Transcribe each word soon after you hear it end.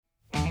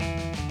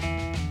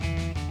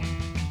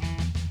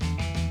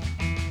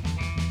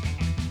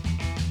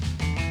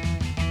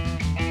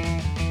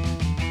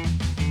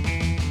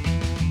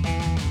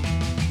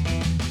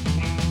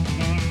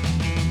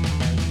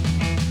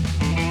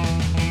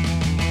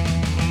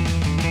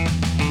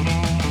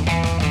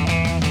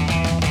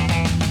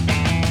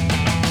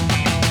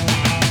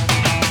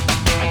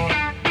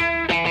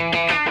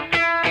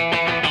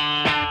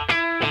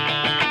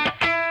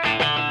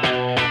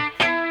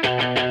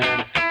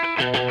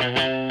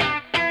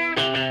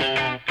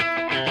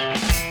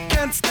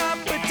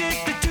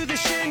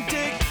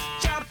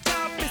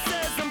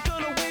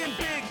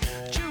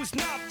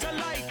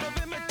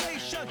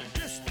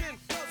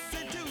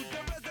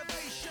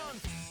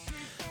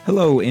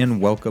Hello and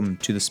welcome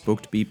to the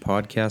Spoke to Be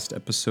podcast,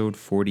 episode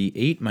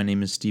 48. My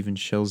name is Stephen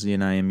Shelsey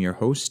and I am your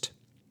host.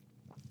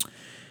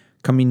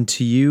 Coming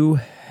to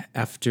you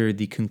after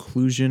the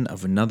conclusion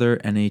of another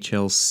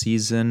NHL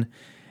season,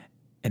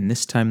 and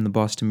this time the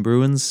Boston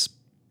Bruins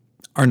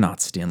are not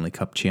Stanley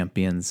Cup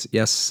champions.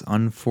 Yes,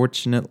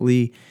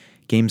 unfortunately,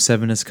 Game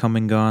 7 is come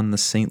and gone. The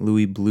St.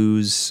 Louis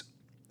Blues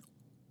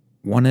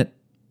won it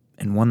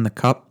and won the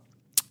cup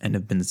and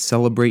have been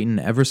celebrating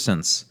ever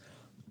since.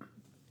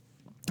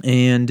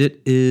 And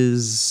it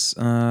is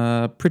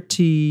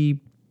pretty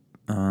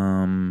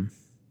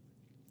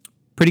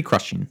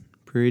crushing,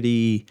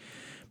 pretty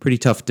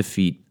tough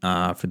defeat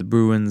for the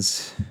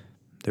Bruins,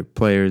 their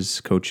players,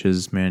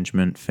 coaches,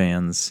 management,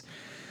 fans.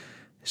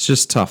 It's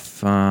just tough.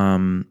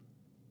 The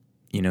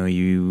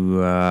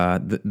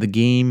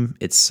game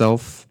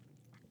itself.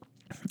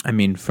 I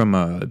mean, from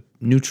a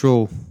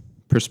neutral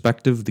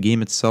perspective, the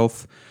game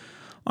itself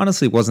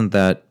honestly wasn't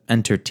that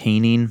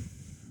entertaining.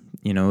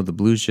 The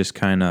Blues just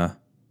kind of.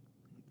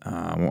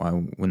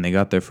 When they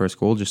got their first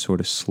goal, just sort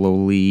of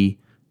slowly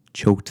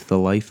choked the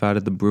life out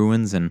of the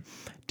Bruins and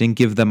didn't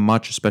give them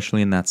much,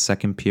 especially in that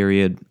second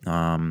period.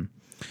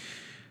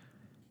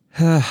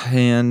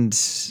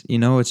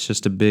 It's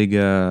just a big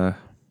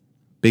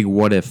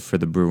what if for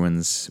the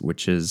Bruins,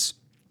 which is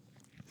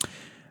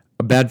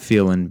a bad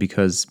feeling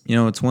because,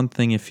 it's one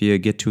thing if you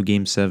get to a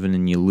Game 7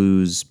 and you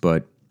lose,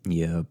 but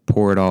you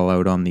pour it all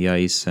out on the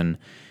ice and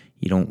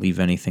you don't leave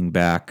anything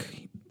back,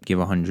 give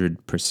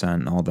 100%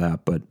 and all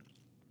that, but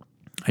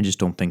I just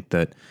don't think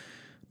that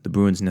the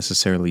Bruins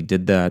necessarily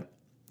did that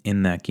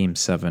in that Game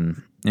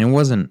 7. And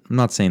I'm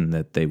not saying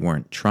that they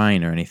weren't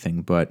trying or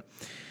anything, but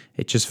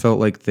it just felt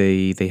like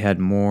they had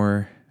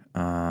more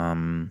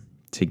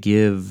to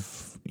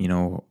give.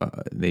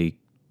 They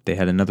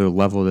had another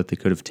level that they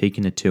could have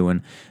taken it to.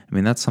 And I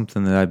mean, that's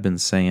something that I've been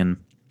saying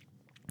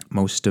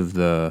most of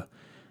the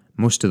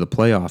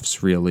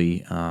playoffs,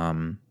 really.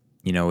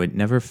 It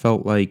never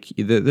felt like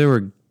there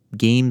were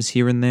games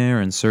here and there,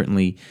 and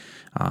certainly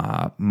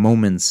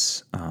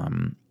moments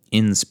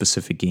in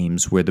specific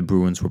games where the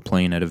Bruins were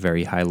playing at a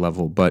very high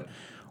level, but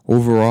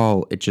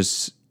overall, it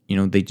just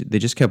they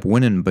just kept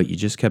winning. But you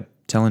just kept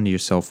telling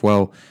yourself,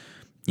 well,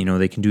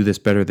 they can do this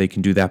better, they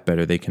can do that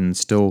better, they can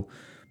still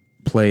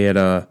play at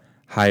a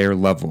higher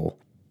level.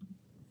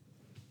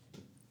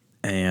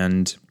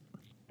 And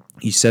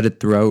you said it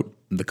throughout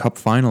the Cup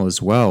final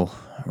as well,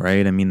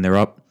 right? I mean, they're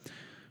up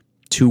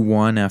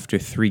 2-1 after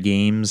 3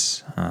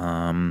 games.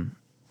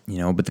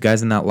 But the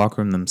guys in that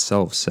locker room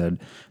themselves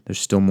said there's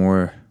still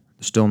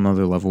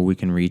another level we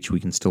can reach. We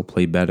can still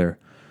play better.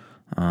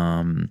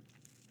 And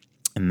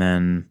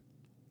then,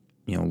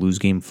 lose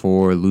Game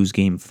 4, lose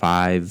Game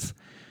 5,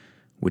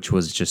 which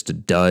was just a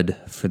dud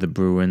for the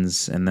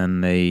Bruins. And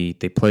then they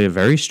play a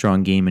very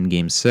strong game in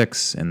Game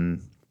 6,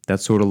 and that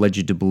sort of led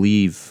you to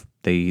believe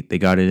they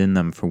got it in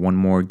them for one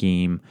more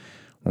game,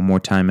 one more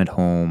time at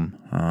home.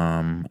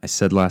 I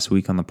said last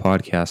week on the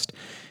podcast,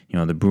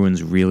 the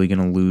Bruins really going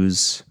to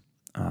lose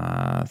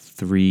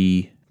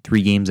three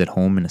games at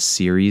home in a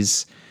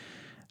series.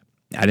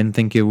 I didn't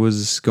think it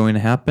was going to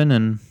happen,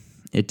 and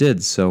it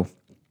did. So,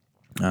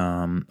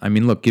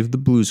 look, give the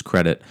Blues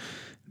credit.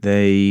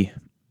 They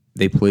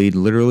played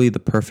literally the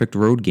perfect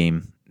road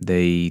game.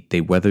 They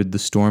weathered the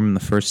storm in the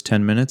first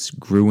 10 minutes,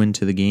 grew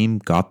into the game,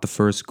 got the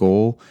first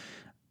goal,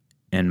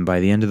 and by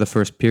the end of the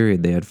first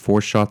period, they had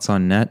 4 shots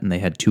on net, and they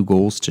had 2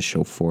 goals to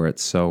show for it.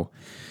 So,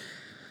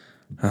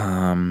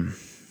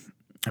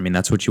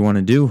 that's what you want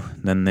to do.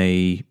 Then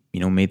they,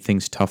 made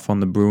things tough on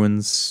the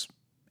Bruins.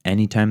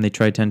 Anytime they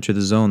tried to enter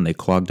the zone, they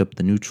clogged up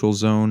the neutral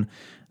zone.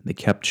 They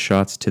kept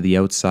shots to the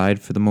outside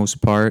for the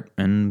most part,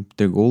 and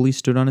their goalie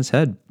stood on his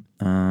head.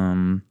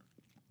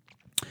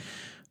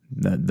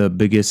 The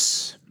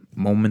biggest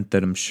moment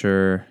that I'm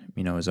sure,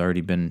 has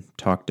already been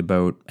talked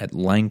about at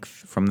length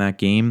from that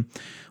game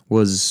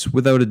was,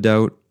 without a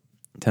doubt,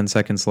 10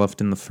 seconds left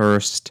in the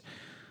first.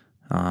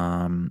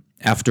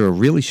 After a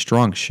really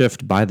strong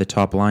shift by the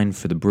top line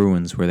for the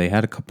Bruins, where they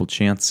had a couple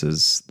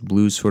chances, the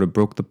Blues sort of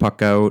broke the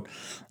puck out,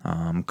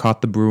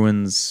 caught the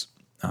Bruins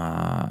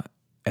at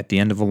the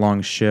end of a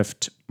long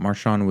shift.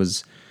 Marchand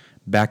was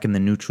back in the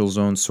neutral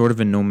zone, sort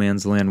of in no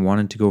man's land,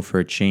 wanted to go for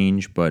a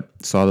change, but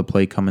saw the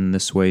play coming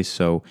this way,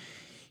 so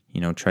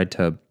tried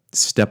to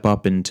step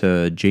up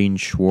into Jaden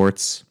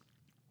Schwartz,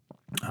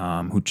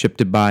 who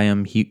chipped it by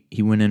him.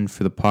 He went in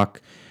for the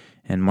puck,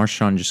 and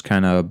Marchand just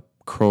kind of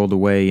curled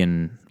away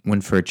and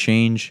went for a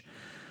change,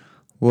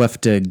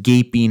 left a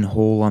gaping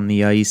hole on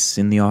the ice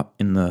in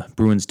the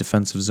Bruins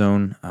defensive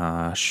zone.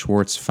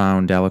 Schwartz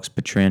found Alex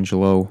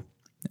Pietrangelo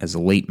as a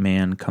late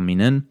man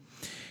coming in,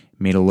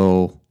 made a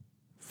little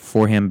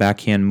forehand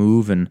backhand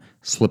move and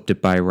slipped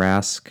it by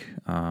Rask,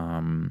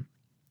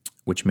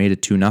 which made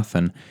it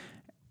 2-0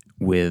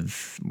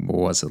 with,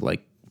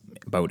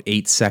 about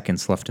 8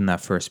 seconds left in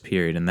that first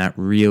period. And that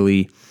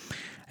really,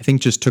 I think,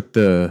 just took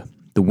the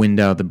wind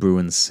out of the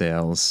Bruins'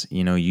 sails.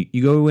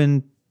 You go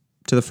into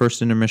the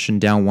first intermission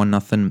down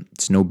 1-0,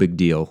 it's no big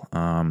deal.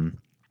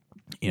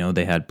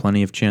 They had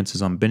plenty of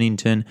chances on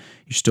Binnington.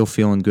 You're still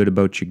feeling good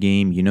about your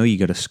game. You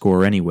got to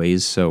score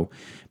anyways, so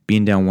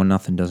being down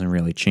 1-0 doesn't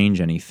really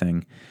change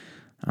anything.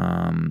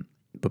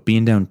 But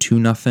being down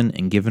 2-0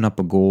 and giving up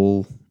a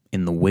goal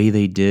in the way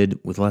they did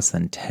with less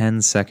than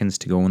 10 seconds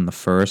to go in the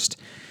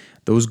first,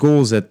 those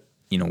goals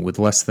with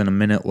less than a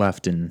minute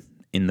left in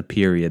the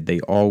period, they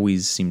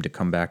always seem to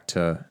come back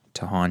to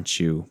haunt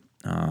you.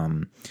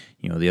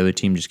 The other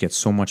team just gets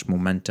so much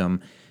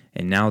momentum,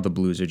 and now the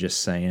Blues are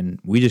just saying,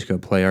 we just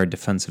got to play our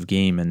defensive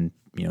game, and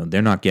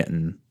they're not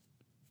getting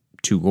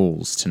 2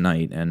 goals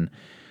tonight. And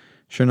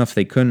sure enough,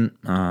 they couldn't.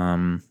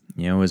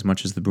 As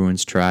much as the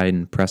Bruins tried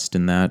and pressed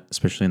in that,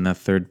 especially in that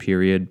third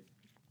period.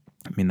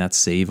 I mean, that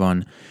save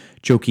on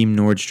Joakim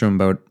Nordstrom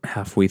about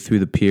halfway through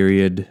the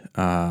period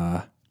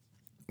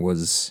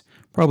was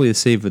probably the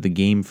save of the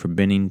game for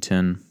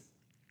Binnington.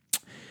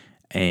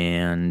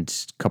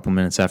 And a couple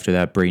minutes after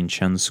that, Braden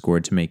Chen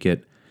scored to make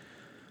it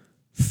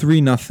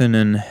 3-0,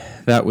 and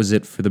that was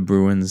it for the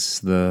Bruins.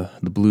 The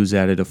Blues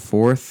added a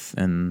fourth,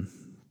 and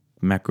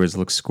Matt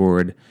Grzelcyk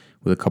scored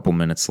with a couple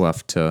minutes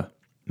left to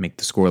make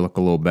the score look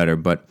a little better.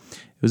 But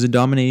it was a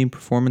dominating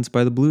performance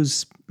by the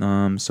Blues.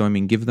 So,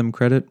 give them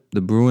credit. The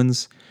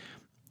Bruins,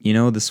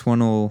 this one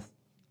will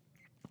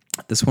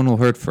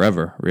hurt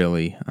forever,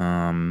 really.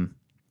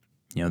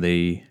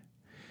 They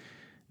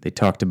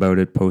talked about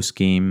it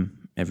post-game.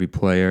 Every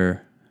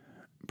player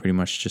pretty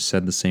much just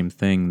said the same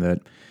thing, that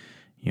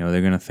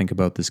they're going to think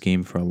about this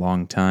game for a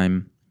long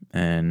time,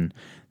 and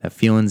that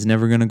feeling's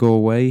never going to go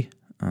away.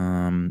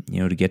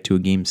 To get to a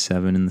Game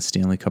 7 in the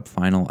Stanley Cup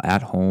Final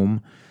at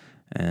home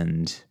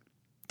and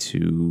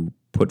to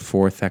put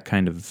forth that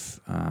kind of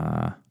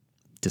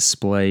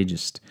display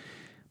just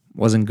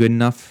wasn't good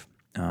enough.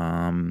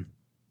 The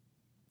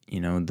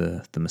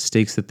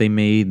mistakes that they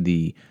made,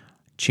 the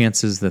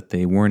chances that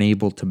they weren't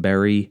able to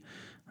bury,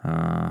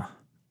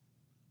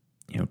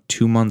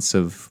 2 months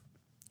of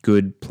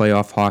good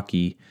playoff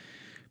hockey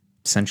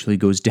essentially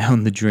goes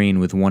down the drain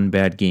with one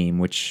bad game,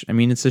 which,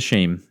 it's a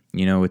shame.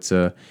 It's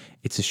a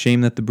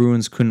shame that the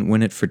Bruins couldn't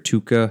win it for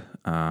Tuukka,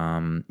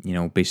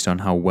 based on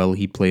how well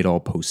he played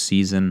all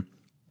postseason.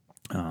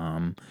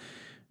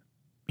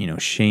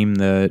 Shame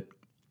that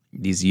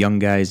these young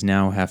guys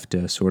now have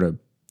to sort of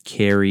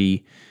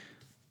carry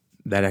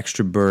that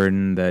extra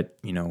burden that,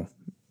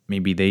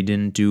 maybe they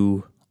didn't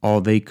do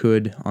all they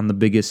could on the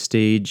biggest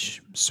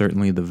stage.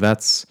 Certainly the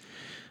vets,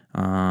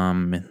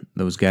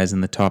 those guys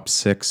in the top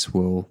 6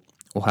 will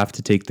have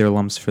to take their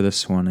lumps for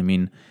this one.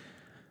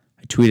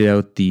 I tweeted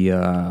out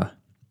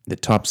the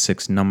top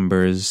 6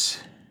 numbers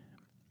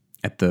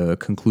at the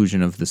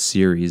conclusion of the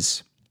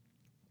series.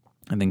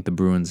 I think the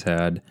Bruins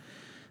had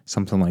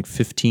something like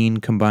 15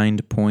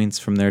 combined points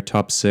from their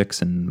top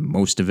 6, and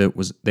most of it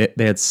was they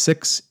had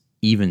 6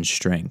 even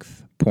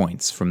strength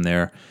points from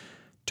their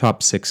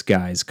top 6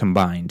 guys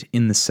combined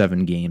in the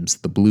 7 games.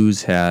 The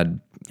Blues had,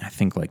 I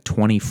think, like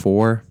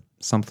 24,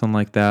 something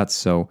like that.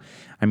 So,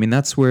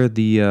 that's where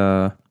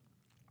the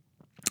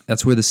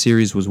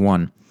series was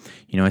won.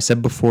 I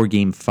said before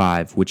Game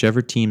 5,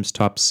 whichever team's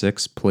top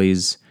 6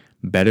 plays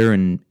better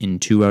in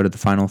 2 out of the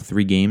final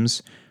 3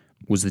 games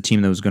was the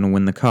team that was going to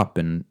win the Cup,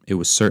 and it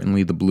was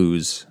certainly the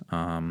Blues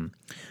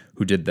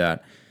who did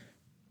that.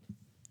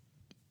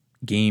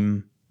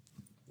 Game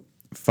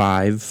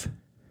 5,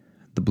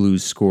 the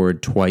Blues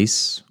scored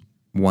twice.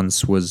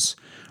 Once was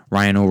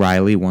Ryan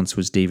O'Reilly, once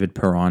was David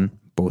Perron.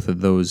 Both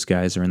of those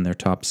guys are in their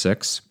top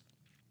 6.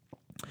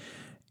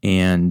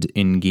 And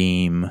in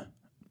Game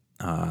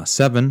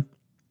 7,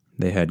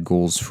 they had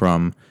goals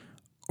from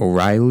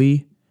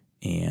O'Reilly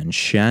and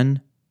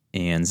Shen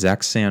and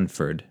Zach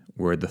Sanford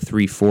were the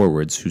 3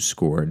 forwards who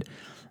scored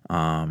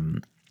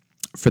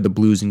for the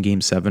Blues in Game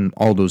 7.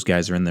 All those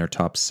guys are in their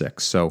top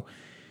 6. So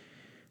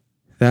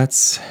that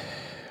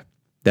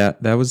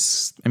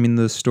was,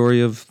 the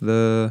story of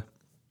the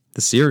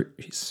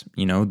series.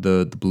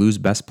 The Blues'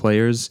 best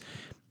players,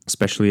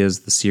 especially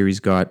as the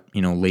series got,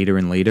 later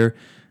and later,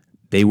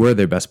 they were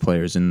their best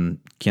players, and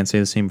can't say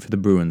the same for the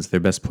Bruins. Their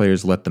best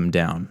players let them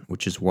down,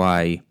 which is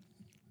why,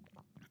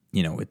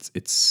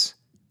 it's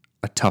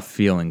a tough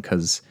feeling,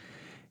 because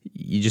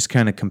you just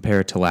kind of compare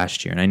it to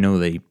last year. And I know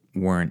they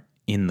weren't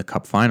in the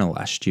Cup final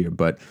last year,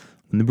 but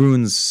when the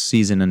Bruins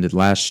season ended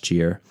last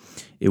year,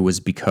 it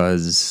was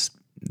because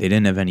they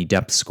didn't have any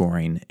depth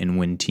scoring, and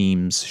when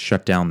teams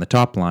shut down the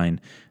top line,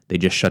 they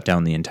just shut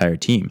down the entire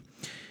team.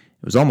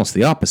 It was almost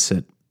the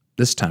opposite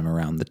this time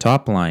around. The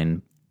top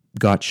line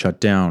got shut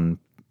down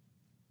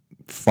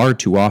far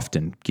too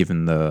often,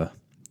 given the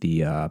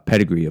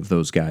pedigree of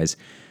those guys,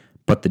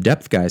 but the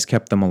depth guys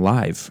kept them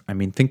alive.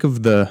 Think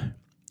of the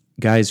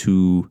guys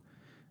who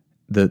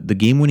the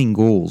game-winning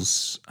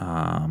goals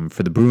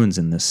for the Bruins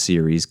in this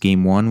series.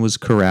 Game 1 was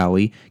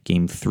Corrali,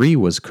 Game 3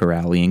 was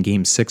Corrali, and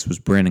Game 6 was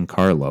Brandon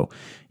Carlo.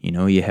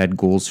 You had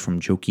goals from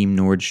Joakim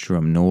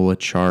Nordstrom, Nola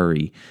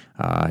Chari,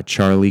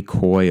 Charlie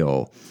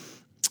Coyle,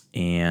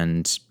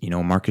 and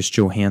Marcus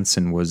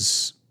Johansson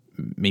was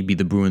maybe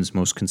the Bruins'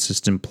 most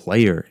consistent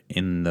player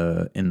in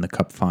the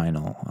Cup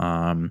final.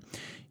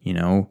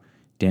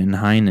 Dan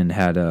Heinen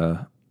had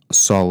a a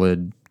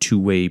solid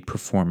two-way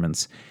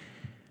performance.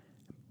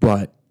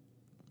 But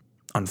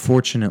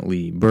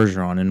unfortunately,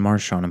 Bergeron and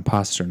Marchand and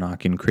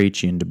Pasternak and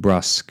Krejci and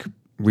DeBrusk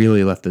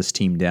really let this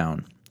team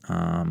down.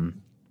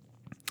 And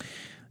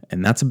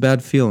that's a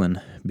bad feeling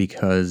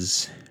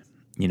because,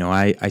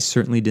 I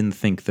certainly didn't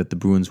think that the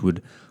Bruins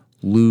would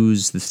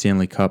lose the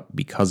Stanley Cup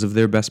because of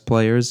their best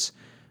players.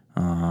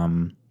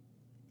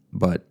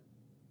 But,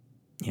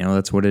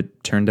 that's what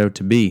it turned out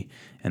to be.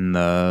 And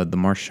the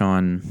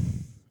Marchand,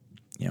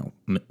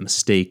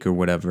 mistake or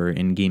whatever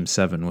in Game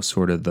 7 was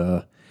sort of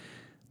the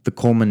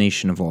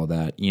culmination of all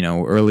that.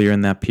 Earlier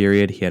in that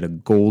period, he had a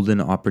golden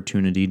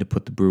opportunity to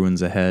put the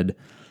Bruins ahead,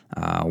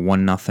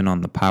 1-0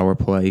 on the power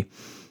play.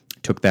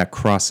 Took that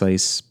cross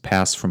ice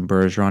pass from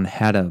Bergeron,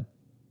 had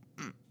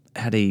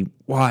a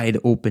wide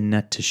open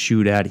net to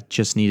shoot at. He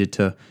just needed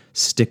to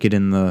stick it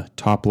in the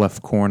top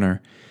left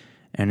corner,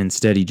 and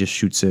instead he just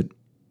shoots it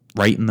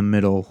right in the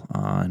middle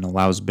and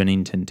allows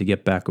Binnington to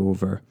get back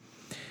over.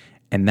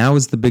 And that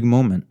was the big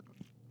moment.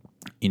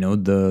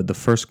 The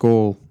first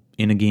goal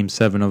in a Game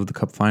 7 of the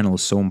Cup final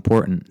is so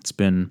important. It's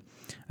been,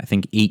 I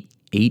think,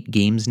 eight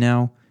games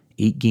now,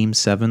 8 Game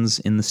 7s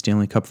in the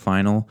Stanley Cup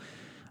final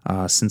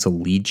since a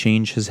lead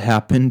change has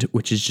happened,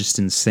 which is just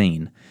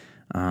insane.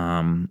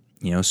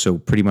 So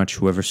pretty much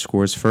whoever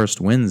scores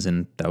first wins,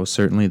 and that was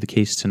certainly the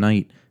case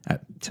tonight.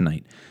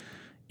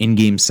 In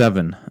Game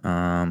 7.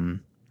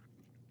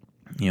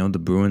 The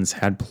Bruins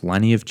had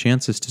plenty of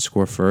chances to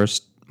score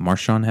first.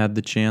 Marchand had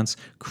the chance.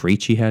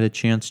 Krejci had a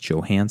chance.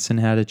 Johansson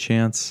had a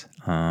chance.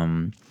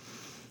 And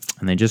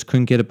they just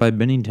couldn't get it by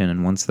Binnington.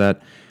 And once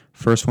that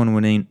first one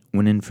went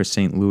in for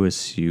St.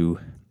 Louis, you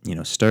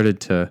started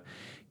to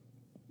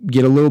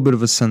get a little bit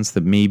of a sense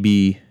that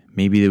maybe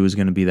there was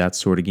going to be that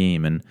sort of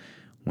game. And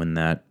when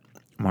that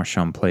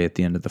Marchand play at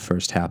the end of the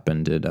first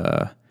happened, it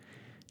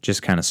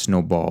just kind of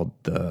snowballed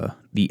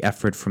the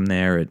effort from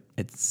there. It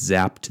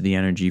zapped the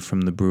energy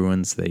from the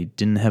Bruins. They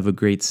didn't have a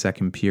great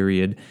second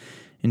period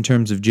in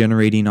terms of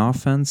generating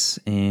offense,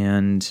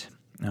 and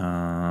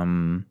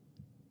that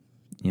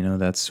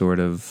sort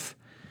of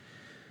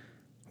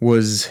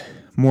was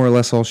more or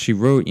less all she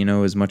wrote.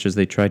 As much as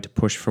they tried to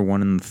push for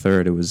one in the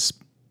third, it was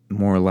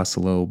more or less a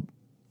little,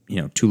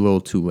 too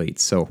little, too late.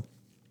 So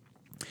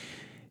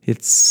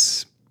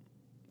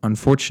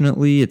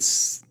unfortunately,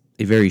 it's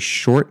a very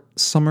short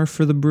summer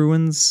for the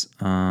Bruins.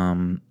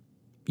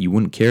 You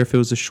wouldn't care if it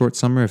was a short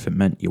summer if it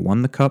meant you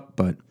won the Cup,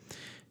 but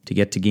to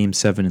get to Game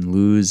 7 and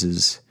lose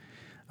is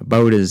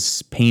about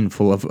as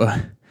painful of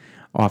a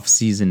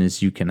off-season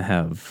as you can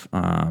have.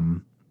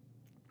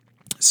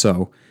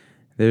 So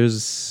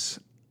there's,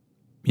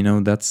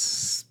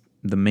 that's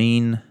the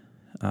main,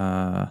 those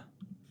are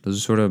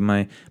sort of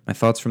my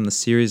thoughts from the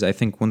series. I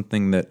think one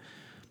thing that,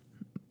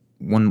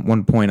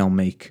 one point I'll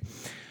make,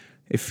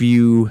 if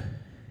you're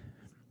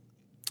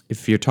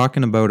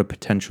talking about a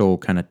potential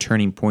kind of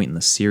turning point in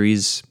the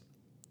series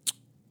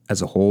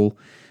as a whole,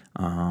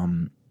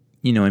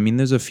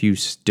 there's a few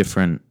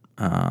different,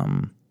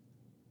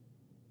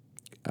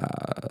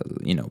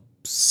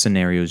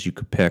 scenarios you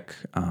could pick.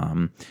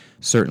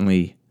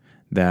 Certainly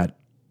that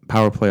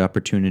power play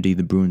opportunity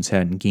the Bruins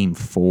had in Game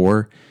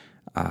 4,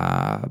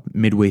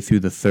 midway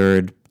through the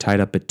third, tied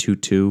up at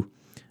 2-2.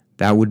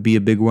 That would be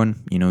a big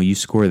one. You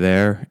score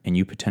there and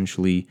you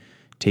potentially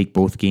take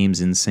both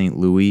games in St.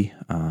 Louis,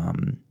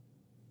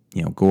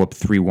 go up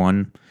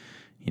 3-1.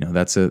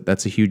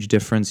 That's a huge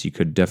difference. You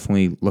could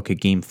definitely look at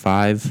Game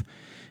 5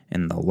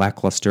 and the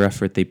lackluster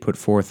effort they put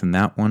forth in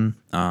that one.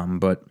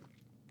 But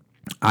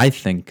I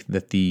think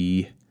that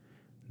the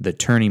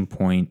turning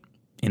point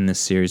in this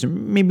series,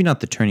 maybe not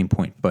the turning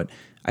point, but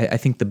I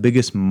think the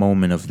biggest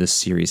moment of this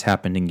series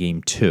happened in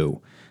Game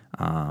 2.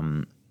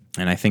 And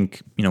I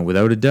think,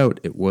 without a doubt,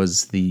 it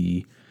was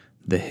the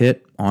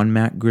hit on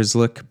Matt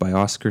Grzelcyk by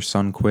Oskar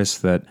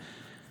Sundqvist that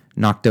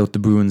knocked out the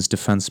Bruins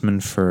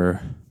defenseman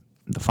for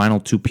the final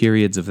 2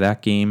 periods of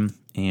that game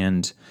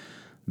and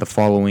the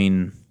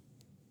following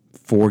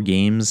 4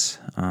 games.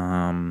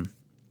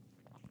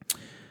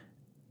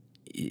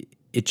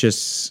 It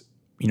just,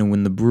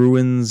 when the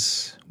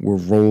Bruins were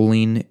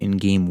rolling in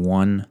Game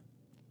 1,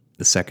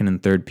 the second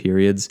and third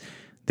periods,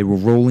 they were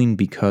rolling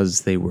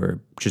because they were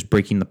just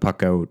breaking the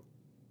puck out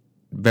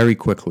very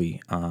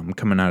quickly,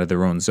 coming out of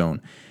their own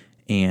zone.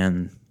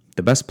 And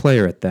the best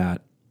player at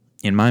that,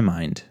 in my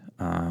mind,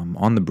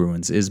 on the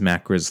Bruins is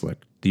Matt Grzelcyk.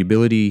 The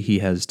ability he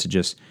has to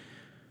just,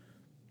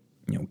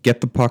 get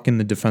the puck in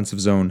the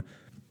defensive zone,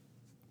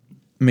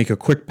 make a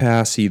quick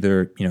pass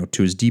either,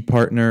 to his D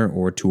partner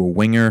or to a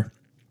winger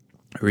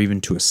or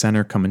even to a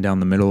center coming down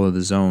the middle of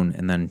the zone,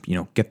 and then,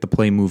 get the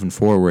play moving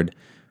forward,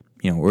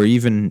 or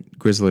even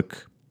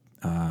Grzelcyk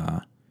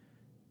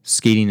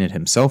skating it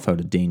himself out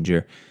of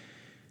danger.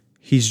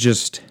 He's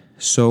just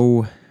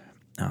so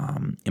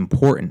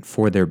important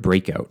for their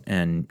breakout,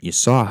 and you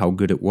saw how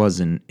good it was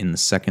in the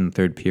second,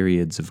 third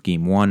periods of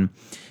Game 1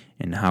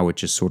 and how it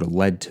just sort of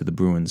led to the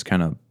Bruins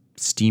kind of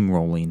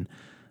steamrolling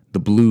the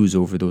Blues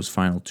over those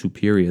final 2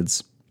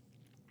 periods.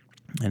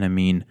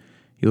 And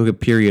you look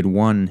at period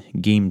 1,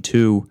 Game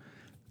 2,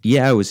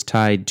 yeah, it was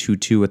tied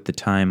 2-2 at the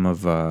time of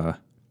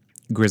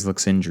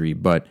Grzelcyk's injury,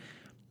 but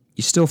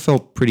you still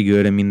felt pretty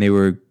good. I mean, they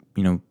were,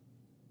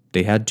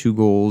 they had 2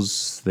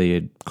 goals. They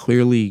had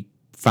clearly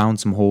found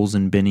some holes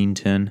in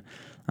Binnington,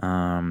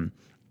 and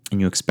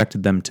you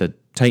expected them to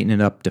tighten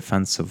it up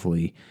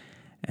defensively.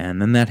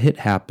 And then that hit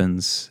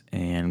happens,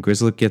 and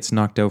Grzelcyk gets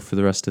knocked out for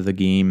the rest of the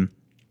game.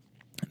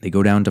 They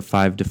go down to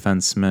 5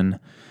 defensemen.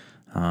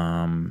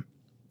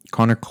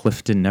 Connor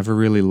Clifton never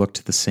really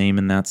looked the same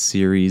in that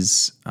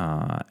series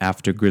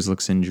after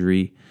Grzelcyk's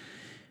injury.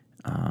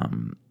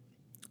 And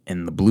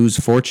the Blues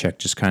forecheck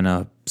just kind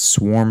of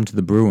swarmed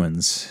the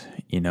Bruins.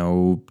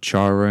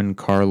 Chara and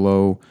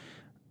Carlo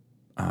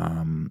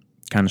kind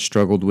of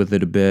struggled with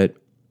it a bit,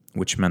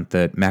 which meant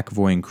that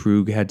McAvoy and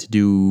Krug had to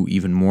do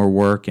even more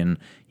work, and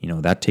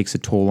that takes a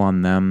toll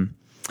on them.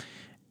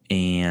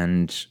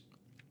 And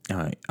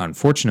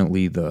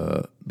unfortunately,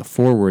 the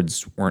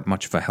forwards weren't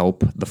much of a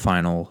help the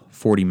final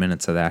 40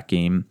 minutes of that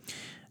game.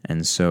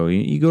 And so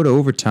you go to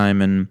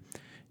overtime, and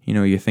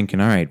you're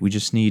thinking, all right, we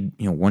just need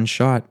one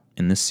shot,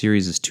 and this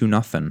series is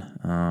 2-0.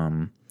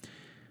 And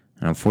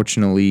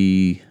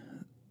unfortunately,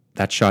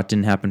 that shot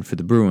didn't happen for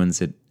the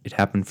Bruins. It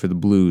happened for the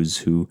Blues,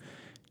 who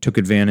took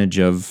advantage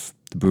of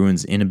the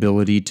Bruins'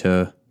 inability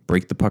to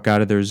break the puck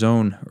out of their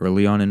zone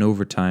early on in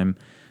overtime.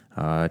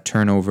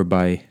 Turnover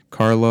by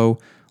Carlo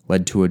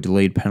led to a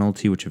delayed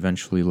penalty, which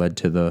eventually led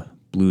to the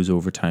Blues'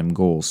 overtime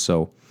goal.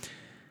 So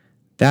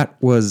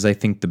that was, I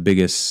think, the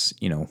biggest,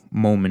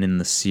 moment in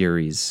the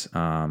series.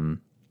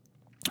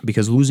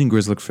 Because losing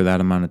Grzelcyk for that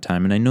amount of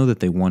time, and I know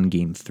that they won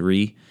Game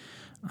 3,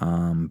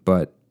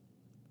 but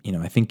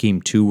I think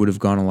Game 2 would have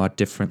gone a lot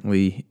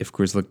differently if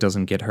Grzelcyk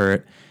doesn't get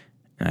hurt.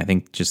 And I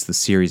think just the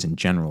series in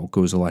general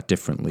goes a lot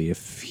differently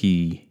if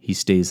he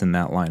stays in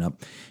that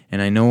lineup.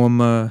 And I know I'm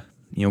a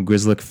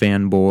Grzelcyk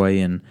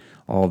fanboy and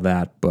all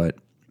that, but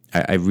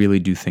I really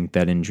do think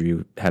that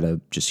injury had a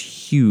just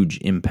huge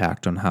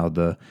impact on how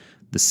the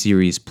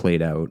series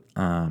played out.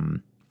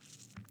 And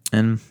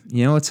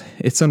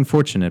it's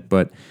unfortunate,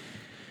 but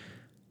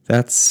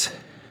that's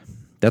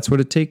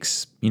what it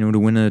takes. To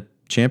win a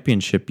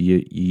championship,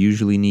 you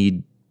usually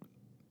need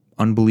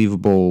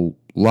unbelievable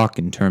luck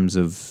in terms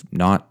of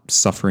not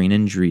suffering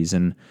injuries,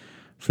 and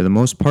for the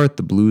most part,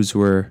 the Blues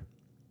were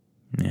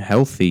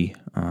healthy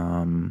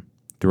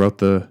throughout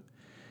the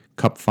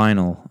Cup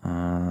final,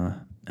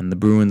 and the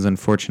Bruins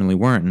unfortunately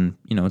weren't. And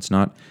it's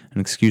not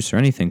an excuse or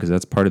anything, because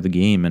that's part of the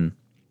game and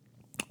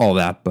all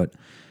that. But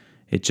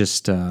it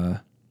just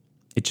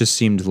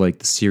seemed like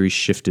the series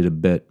shifted a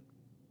bit,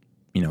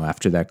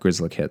 after that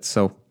Grzelcyk hit.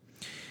 So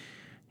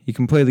you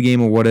can play the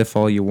game of what if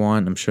all you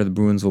want. I'm sure the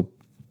Bruins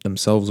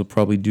themselves will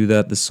probably do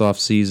that this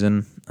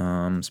offseason,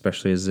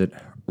 especially as it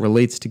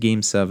relates to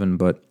Game 7.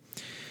 But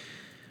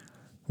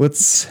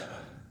let's,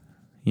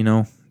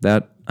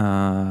 that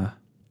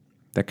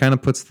kind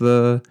of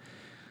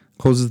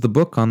closes the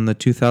book on the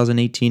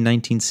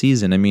 2018-19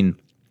 season. I mean,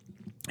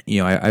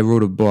 I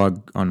wrote a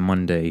blog on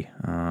Monday,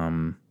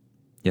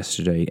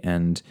 yesterday,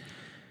 and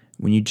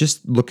when you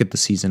just look at the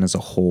season as a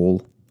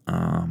whole,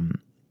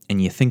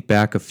 and you think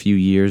back a few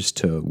years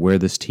to where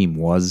this team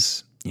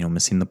was,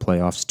 missing the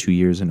playoffs 2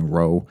 years in a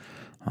row,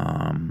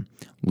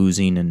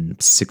 losing in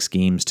 6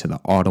 games to the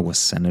Ottawa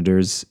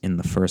Senators in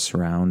the first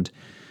round.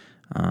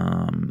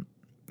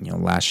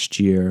 Last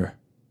year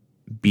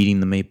beating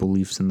the Maple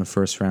Leafs in the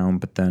first round,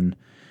 but then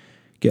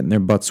getting their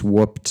butts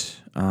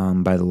whooped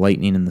by the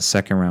Lightning in the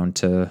second round.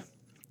 To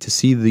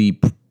see the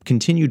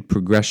continued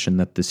progression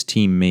that this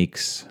team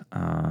makes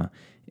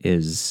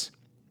is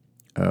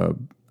a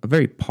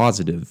very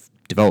positive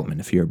development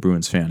if you're a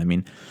Bruins fan. I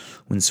mean,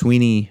 when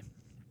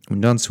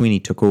Don Sweeney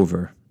took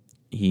over,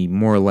 he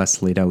more or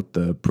less laid out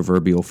the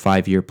proverbial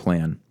 5-year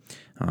plan.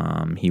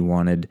 He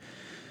wanted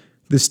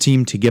this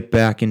team to get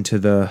back into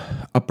the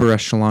upper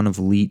echelon of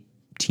elite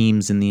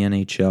teams in the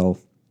NHL,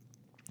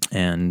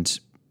 and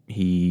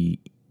he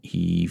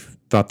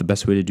thought the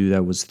best way to do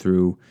that was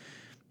through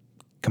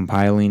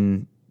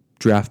compiling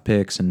draft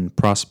picks and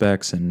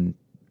prospects and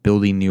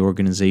building the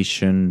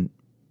organization,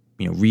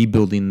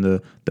 rebuilding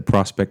the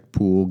prospect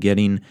pool,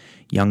 getting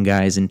young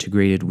guys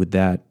integrated with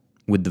that,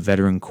 with the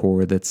veteran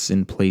core that's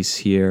in place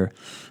here.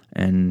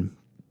 And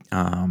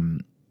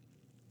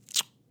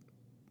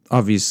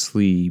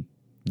obviously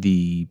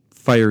the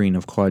firing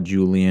of Claude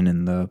Julien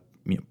and the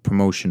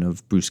promotion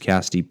of Bruce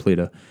Cassidy played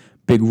a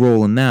big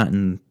role in that,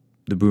 and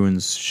the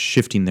Bruins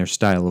shifting their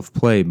style of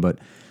play. But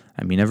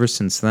I mean, ever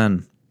since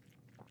then,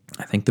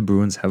 I think the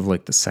Bruins have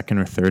like the second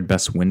or third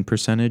best win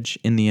percentage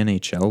in the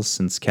NHL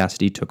since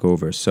Cassidy took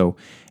over. So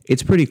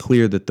it's pretty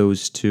clear that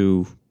those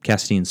two,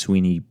 Cassidy and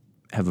Sweeney,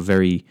 have a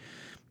very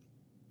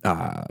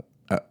a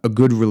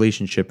good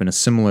relationship and a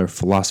similar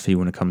philosophy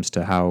when it comes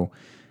to how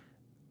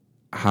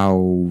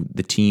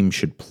the team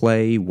should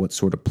play, what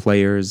sort of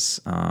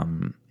players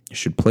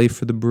should play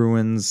for the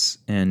Bruins.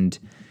 And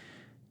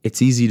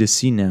it's easy to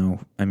see now.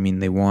 I mean,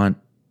 they want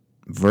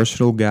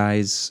versatile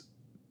guys,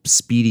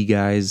 speedy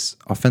guys,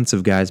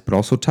 offensive guys, but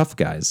also tough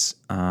guys.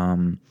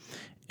 And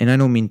I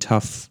don't mean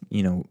tough,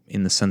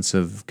 in the sense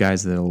of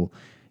guys that'll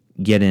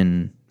get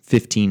in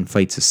 15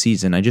 fights a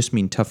season. I just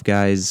mean tough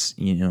guys,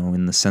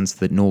 in the sense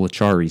that Nola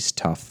Chari's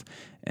tough,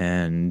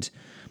 and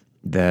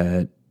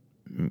that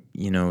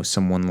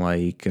someone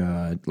like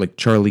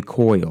Charlie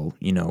Coyle,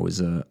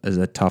 is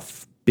a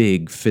tough,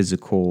 big,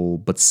 physical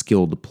but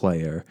skilled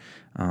player.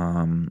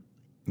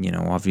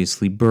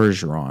 Obviously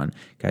Bergeron,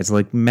 guys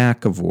like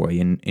McAvoy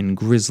and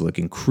Grzelcyk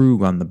and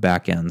Krug on the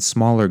back end,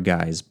 smaller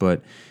guys,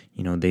 but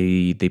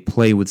they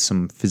play with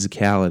some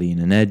physicality and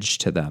an edge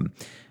to them,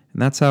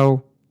 and that's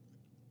how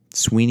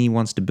Sweeney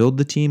wants to build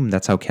the team.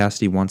 That's how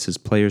Cassidy wants his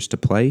players to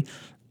play,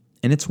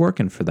 and it's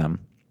working for them.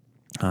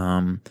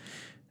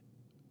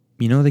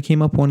 They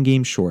came up one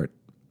game short.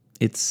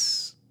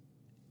 It's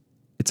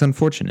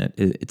unfortunate.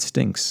 It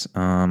stinks.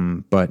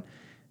 But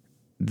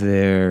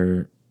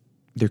they're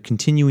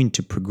continuing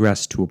to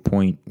progress to a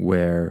point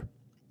where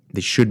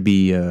they should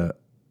be an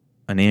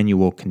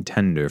annual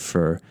contender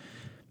for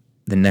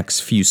the next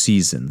few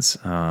seasons.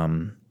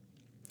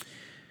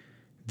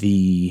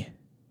 The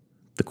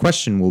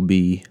question will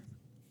be,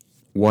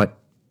 what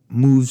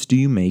moves do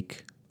you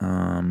make,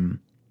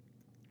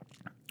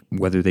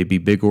 whether they be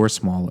big or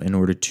small, in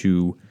order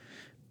to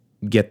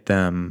get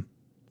them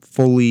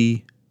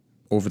fully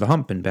over the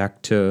hump and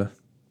back to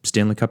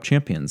Stanley Cup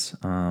champions.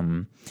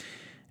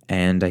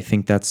 And I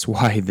think that's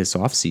why this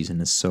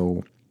offseason is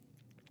so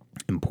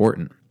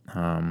important.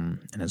 And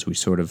as we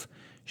sort of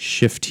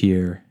shift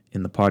here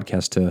in the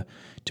podcast to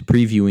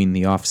previewing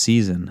the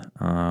offseason,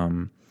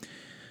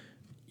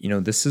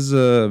 this is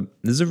a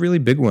really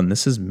big one.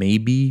 This is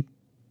maybe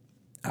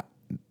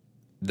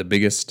the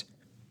biggest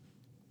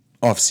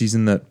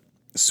offseason that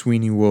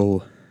Sweeney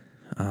will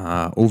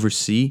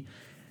oversee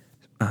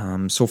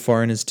so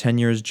far in his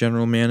tenure as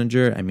general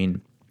manager. I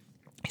mean,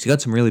 he's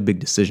got some really big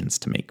decisions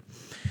to make.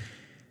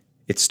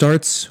 It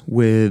starts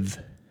with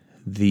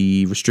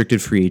the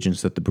restricted free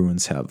agents that the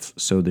Bruins have.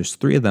 So there's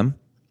 3 of them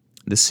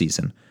this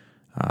season.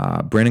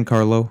 Brandon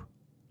Carlo,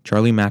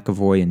 Charlie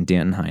McAvoy, and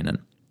Dan Heinen.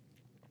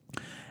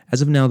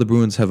 As of now, the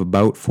Bruins have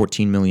about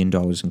 $14 million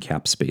in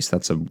cap space.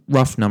 That's a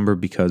rough number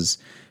because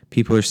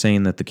people are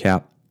saying that the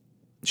cap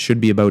should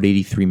be about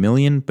 $83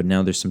 million, but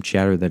now there's some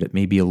chatter that it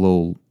may be a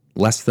little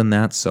less than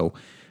that, so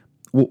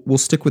we'll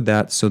stick with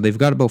that. So they've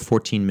got about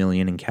 $14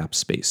 million in cap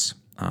space.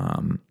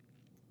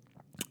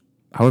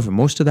 However,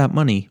 most of that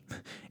money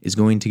is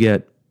going to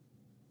get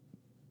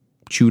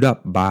chewed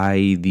up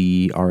by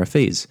the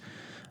RFAs.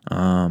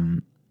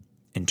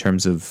 In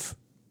terms of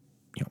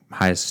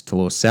highest to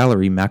lowest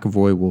salary,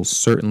 McAvoy will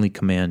certainly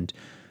command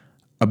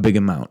a big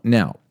amount.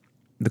 Now,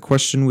 the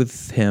question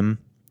with him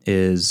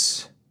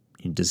is,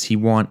 does he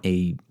want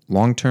a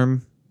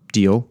long-term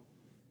deal,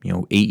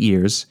 8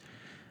 years,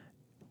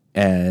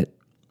 at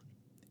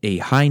a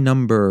high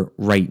number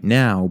right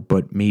now,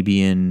 but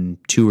maybe in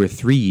 2 or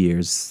 3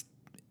 years,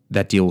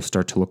 that deal will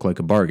start to look like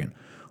a bargain?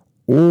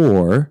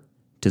 Or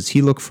does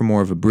he look for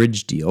more of a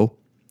bridge deal,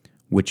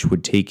 which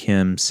would take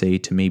him, say,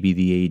 to maybe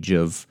the age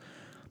of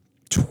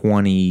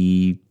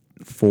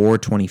 24,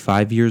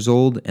 25 years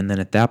old, and then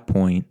at that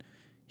point,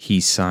 he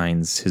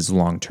signs his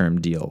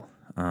long-term deal,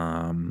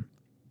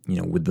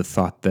 with the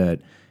thought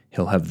that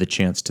he'll have the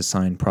chance to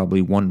sign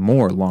probably one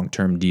more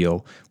long-term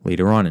deal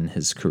later on in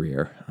his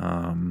career.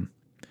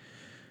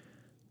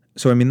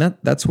 So, I mean,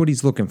 that's what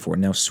he's looking for.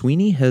 Now,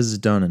 Sweeney has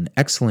done an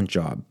excellent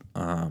job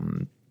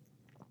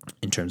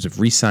in terms of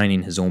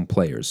re-signing his own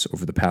players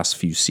over the past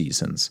few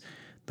seasons.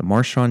 The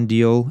Marchand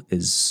deal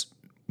is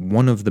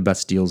one of the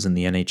best deals in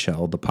the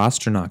NHL. The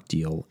Pastrnak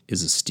deal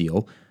is a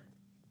steal.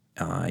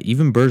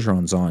 Even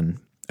Bergeron's on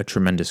a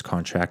tremendous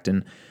contract.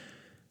 And,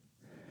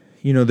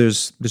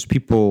 there's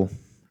people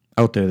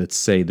out there that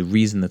say the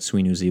reason that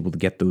Sweeney was able to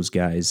get those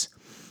guys,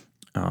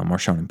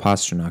 Marchand and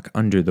Pastrnak,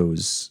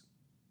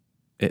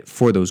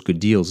 for those good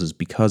deals is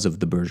because of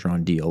the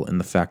Bergeron deal and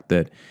the fact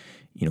that,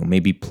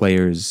 maybe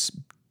players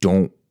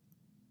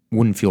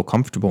wouldn't feel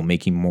comfortable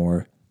making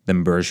more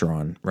than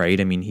Bergeron, right?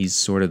 I mean, he's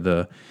sort of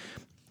the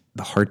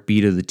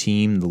heartbeat of the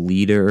team, the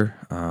leader,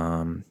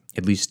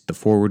 at least the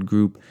forward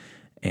group,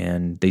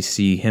 and they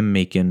see him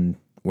making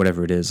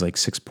whatever it is, like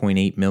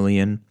 $6.8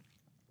 million.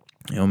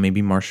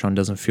 Maybe Marchand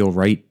doesn't feel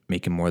right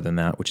making more than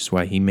that, which is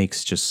why he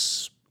makes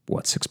just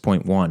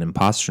 6.1, and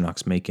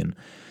Pasternak's making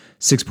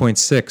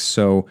 6.6.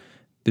 So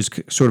there's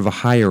sort of a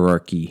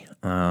hierarchy.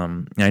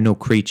 I know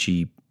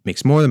Krejci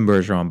makes more than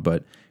Bergeron,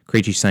 but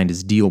Krejci signed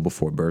his deal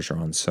before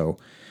Bergeron. So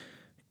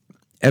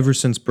ever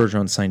since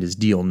Bergeron signed his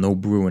deal, no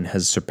Bruin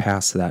has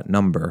surpassed that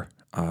number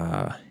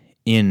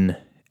in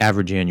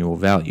average annual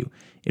value.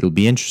 It'll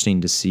be interesting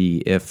to see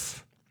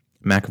if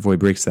McAvoy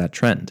breaks that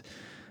trend.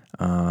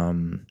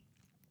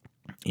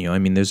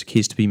 There's a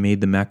case to be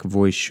made that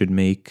McAvoy should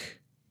make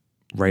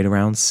right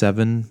around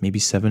 $7, maybe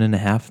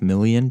 $7.5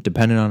 million,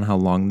 depending on how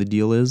long the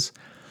deal is.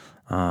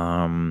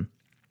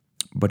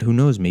 But who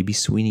knows? Maybe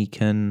Sweeney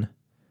can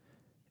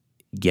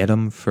get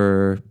him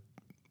for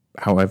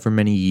however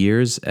many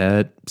years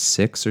at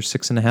 $6 or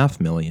 $6.5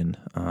 million.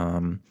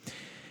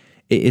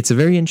 It's a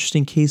very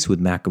interesting case with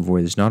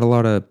McAvoy. There's not a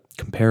lot of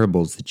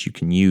comparables that you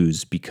can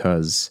use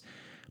because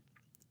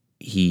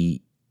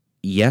he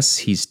yes,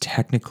 he's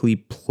technically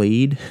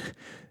played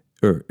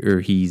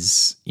or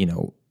he's,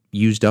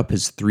 used up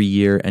his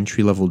 3-year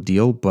entry-level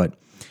deal, but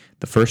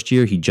the first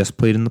year he just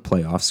played in the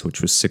playoffs,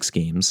 which was 6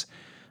 games.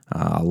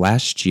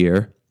 Last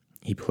year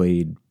he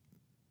played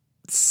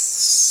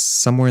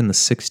somewhere in the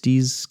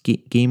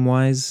 60s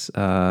game-wise.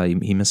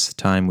 He missed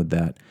time with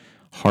that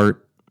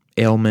heart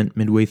ailment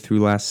midway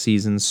through last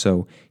season,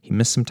 so he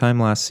missed some time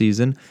last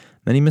season.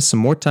 Then he missed some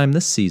more time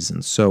this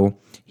season, so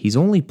he's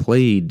only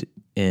played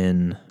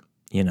in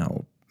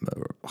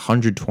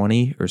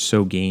 120 or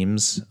so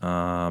games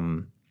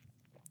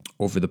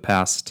over the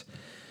past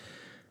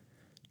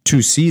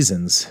 2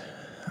 seasons.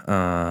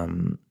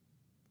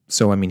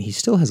 So, he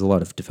still has a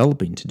lot of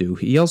developing to do.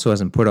 He also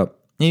hasn't put up,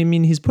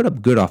 he's put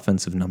up good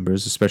offensive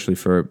numbers, especially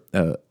for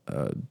a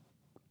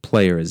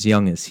player as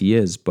young as he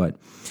is, but,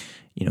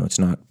 it's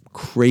not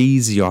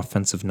crazy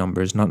offensive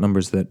numbers, not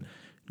numbers that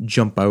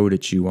jump out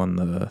at you on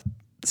the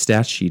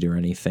stat sheet or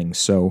anything.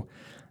 So,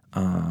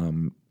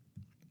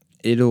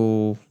 it's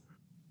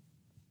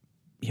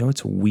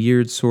a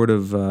weird sort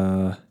of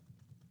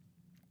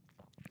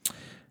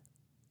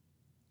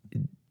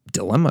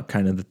dilemma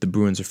kind of that the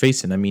Bruins are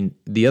facing.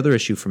 The other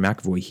issue for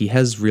McAvoy, he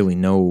has really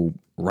no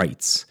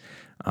rights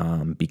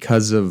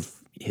because of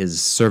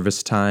his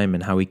service time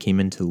and how he came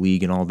into the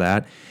league and all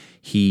that.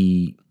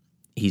 He's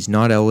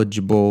not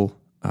eligible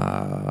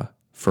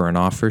for an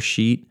offer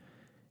sheet,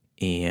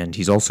 and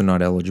he's also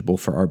not eligible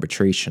for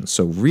arbitration.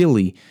 So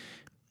really,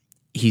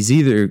 he's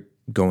either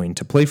going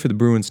to play for the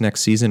Bruins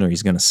next season or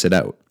he's going to sit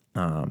out.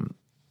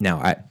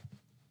 Now,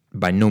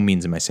 by no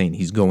means am I saying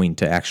he's going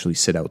to actually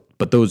sit out,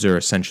 but those are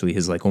essentially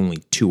his only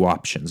 2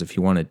 options if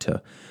he wanted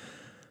to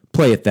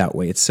play it that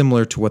way. It's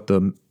similar to what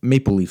the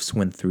Maple Leafs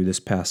went through this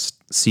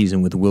past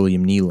season with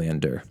William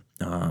Nylander.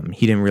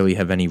 He didn't really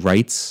have any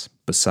rights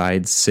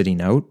besides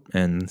sitting out,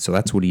 and so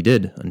that's what he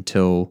did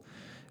until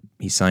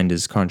he signed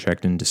his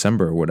contract in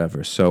December or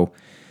whatever. So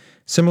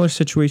similar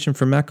situation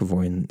for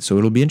McAvoy, and so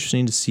it'll be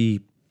interesting to see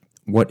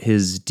what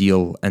his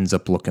deal ends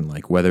up looking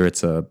like, whether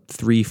it's a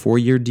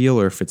 3-4 year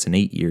deal or if it's an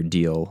 8-year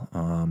deal,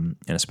 and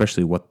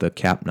especially what the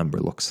cap number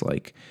looks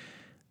like.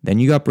 Then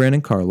you got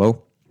Brandon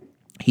Carlo.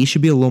 He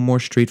should be a little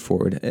more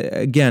straightforward.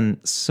 Again,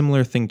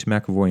 similar thing to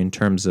McAvoy in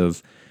terms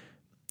of,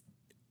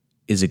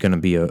 is it going to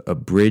be a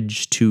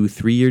bridge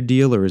 2-3 year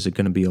deal, or is it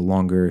going to be a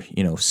longer,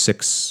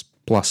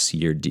 6+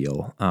 year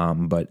deal?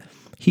 But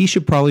he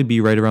should probably be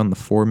right around the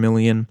 $4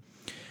 million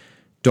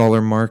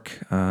mark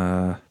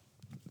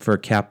for a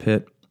cap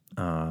hit.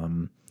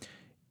 Not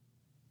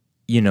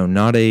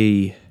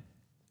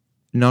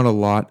a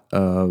lot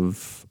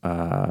of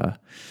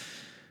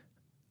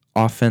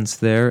offense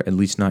there, at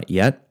least not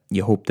yet.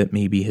 You hope that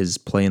maybe his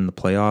play in the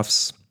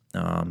playoffs,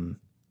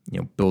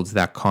 builds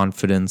that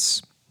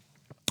confidence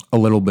a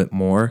little bit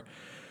more,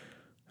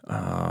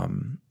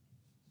 and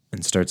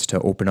starts to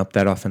open up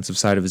that offensive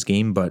side of his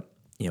game. But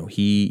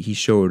he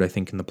showed, I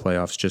think, in the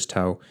playoffs just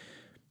how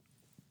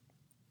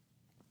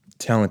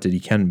talented he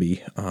can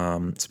be,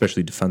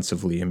 especially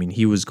defensively.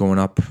 He was going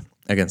up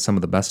against some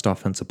of the best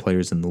offensive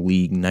players in the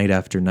league night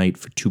after night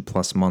for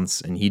 2+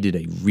 months, and he did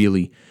a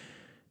really,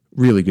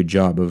 really good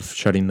job of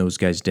shutting those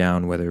guys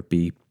down, whether it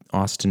be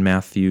Austin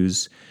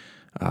Matthews,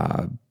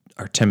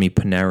 Artemi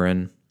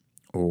Panarin,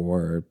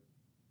 or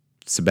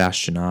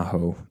Sebastian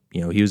Aho.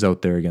 He was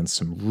out there against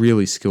some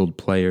really skilled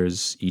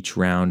players each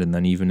round, and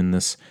then even in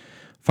this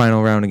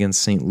final round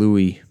against St.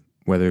 Louis,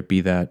 whether it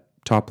be that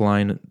top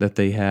line that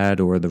they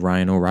had or the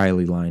Ryan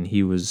O'Reilly line,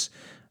 he was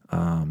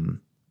a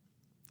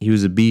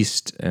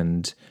beast,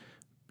 and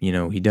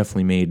he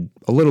definitely made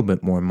a little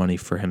bit more money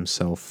for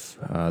himself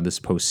this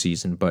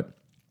postseason. But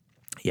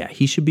yeah,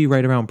 he should be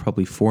right around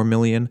probably $4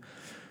 million.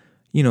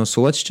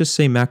 So let's just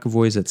say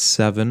McAvoy's at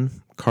 7,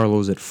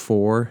 Carlo's at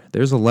 4.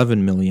 There's $11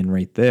 million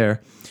right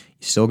there.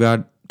 You still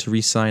got to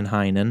re-sign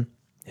Heinen.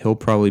 He'll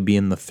probably be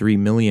in the $3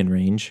 million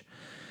range,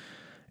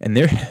 and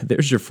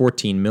there's your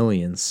 $14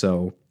 million.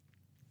 So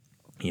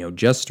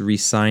just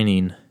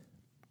re-signing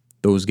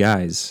those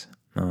guys,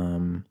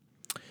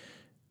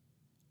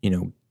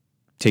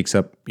 takes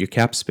up your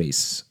cap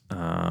space.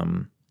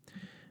 And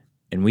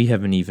we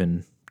haven't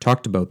even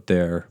talked about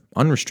their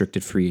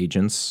unrestricted free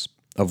agents,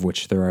 of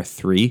which there are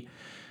 3.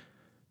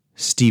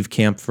 Steve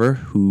Kampfer,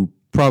 who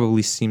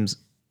probably seems,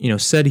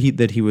 said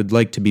that he would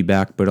like to be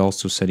back, but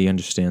also said he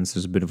understands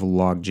there's a bit of a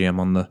log jam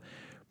on the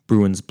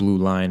Bruins blue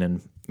line,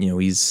 and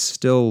he's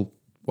still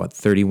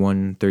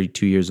 31,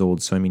 32 years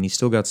old. So he's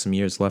still got some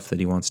years left that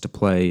he wants to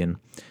play, and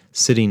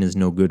sitting is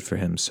no good for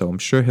him. So I'm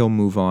sure he'll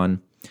move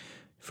on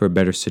for a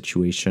better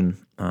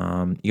situation.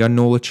 You got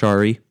Noel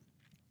Acciari,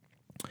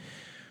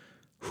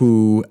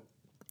 who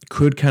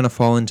could kind of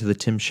fall into the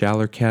Tim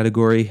Schaller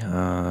category.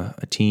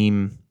 A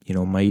team,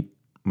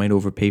 might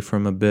overpay for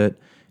him a bit,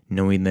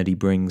 knowing that he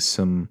brings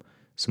some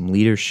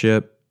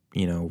leadership,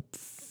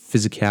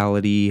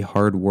 physicality,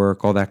 hard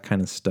work, all that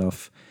kind of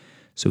stuff.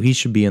 So he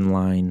should be in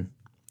line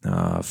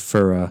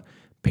for a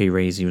pay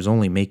raise. He was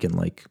only making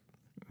like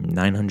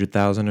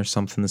 $900,000 or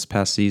something this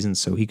past season,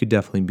 so he could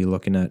definitely be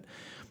looking at,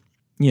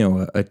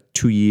 a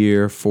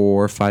 2-year, $4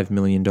 or $5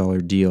 million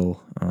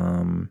deal.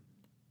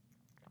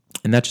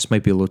 And that just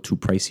might be a little too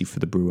pricey for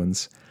the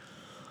Bruins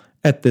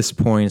at this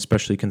point,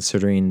 especially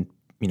considering,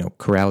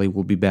 Corrali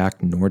will be back,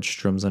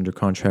 Nordstrom's under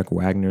contract,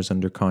 Wagner's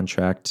under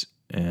contract,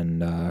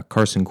 and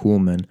Carson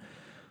Kuhlman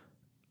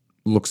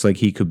looks like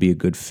he could be a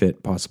good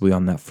fit, possibly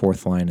on that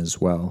fourth line as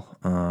well.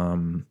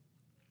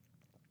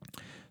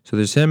 So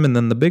there's him, and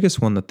then the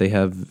biggest one that they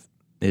have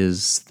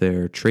is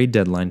their trade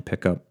deadline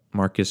pickup,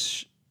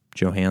 Marcus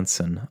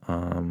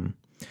Johansson.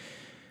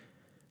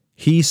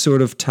 He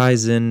sort of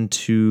ties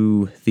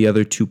into the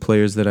other two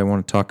players that I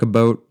want to talk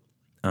about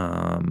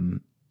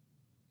in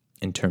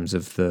terms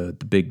of the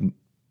big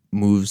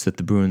moves that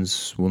the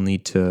Bruins will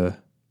need to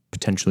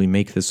potentially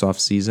make this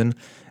offseason.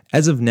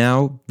 As of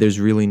now,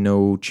 there's really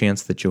no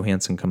chance that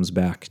Johansson comes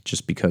back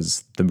just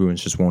because the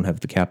Bruins just won't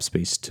have the cap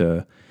space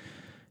to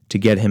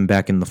get him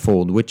back in the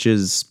fold, which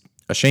is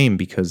a shame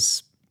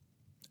because,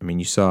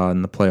 you saw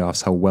in the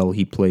playoffs how well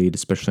he played,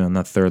 especially on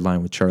that third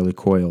line with Charlie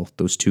Coyle.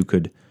 Those two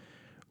could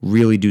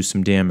really do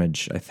some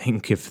damage, I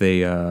think, if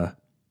they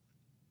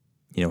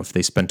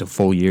spent a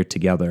full year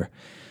together.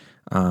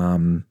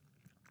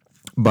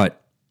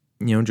 But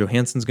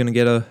Johansson's going to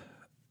get a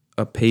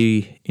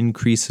pay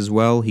increase as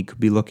well. He could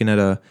be looking at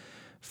a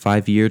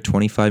 5-year,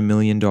 $25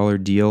 million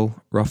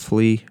deal,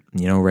 roughly,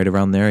 right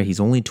around there. He's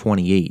only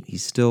 28.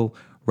 He's still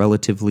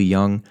relatively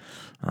young.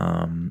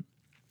 And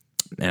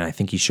I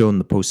think he showed in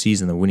the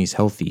postseason that when he's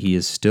healthy, he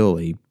is still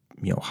a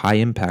high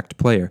impact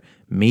player.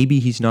 Maybe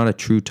he's not a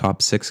true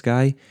top six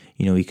guy.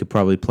 He could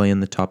probably play in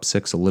the top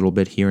six a little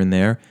bit here and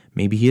there.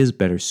 Maybe he is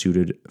better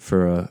suited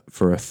for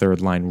a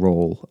third line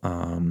role,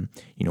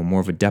 more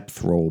of a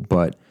depth role.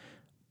 But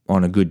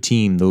on a good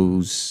team,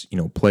 those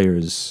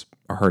players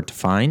are hard to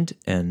find,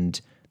 and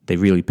they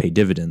really pay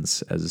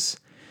dividends, as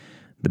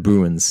the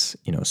Bruins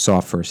saw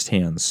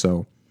firsthand.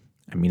 So,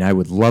 I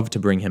would love to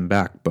bring him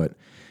back, but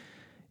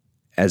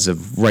as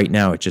of right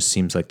now, it just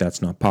seems like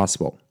that's not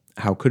possible.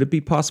 How could it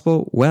be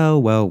possible?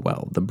 Well.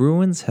 The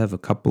Bruins have a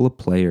couple of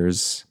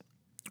players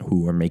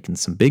who are making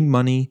some big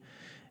money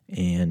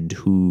and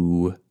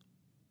who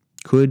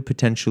could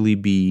potentially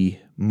be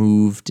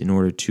moved in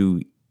order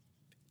to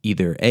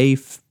either A,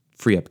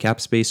 free up cap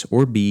space,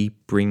 or B,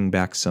 bring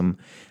back some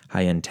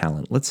high-end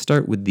talent. Let's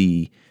start with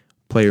the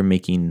player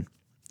making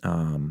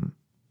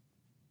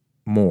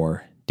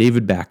more.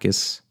 David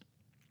Backes.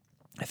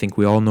 I think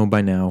we all know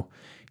by now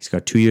he's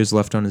got 2 years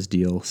left on his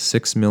deal,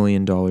 $6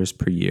 million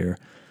per year,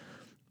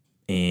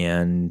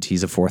 and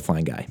he's a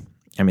fourth-line guy.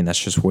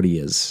 That's just what he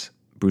is.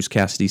 Bruce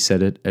Cassidy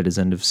said it at his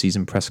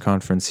end-of-season press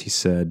conference. He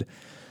said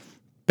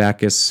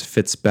Backes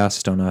fits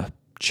best on a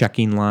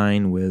checking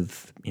line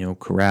with,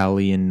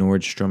 Corrali and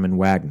Nordstrom and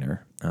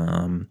Wagner.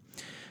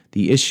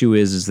 The issue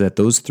is that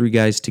those three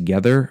guys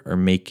together are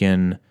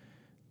making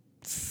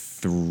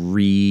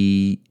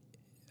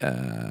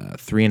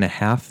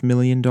 $3.5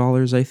 million,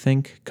 I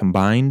think,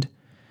 combined,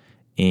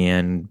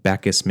 and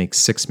Backes makes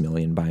 $6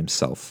 million by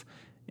himself,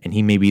 and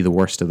he may be the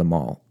worst of them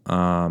all.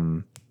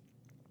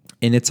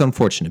 And it's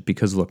unfortunate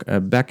because, look,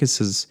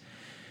 Backes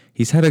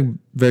he's had a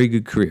very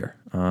good career.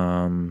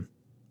 I'm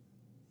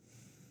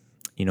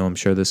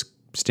sure this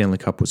Stanley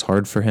Cup was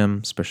hard for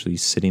him, especially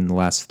sitting the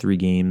last 3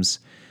 games,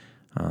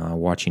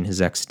 watching his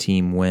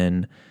ex-team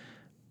win.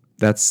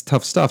 That's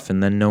tough stuff.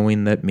 And then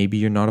knowing that maybe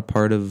you're not a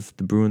part of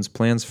the Bruins'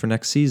 plans for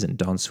next season.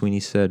 Don Sweeney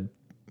said,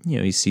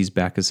 he sees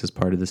Backes as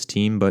part of this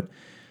team, but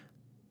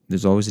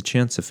there's always a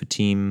chance if a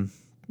team,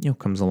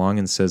 comes along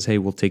and says, hey,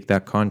 we'll take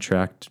that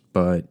contract,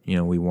 but,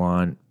 we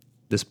want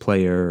this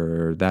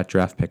player or that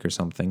draft pick or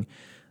something.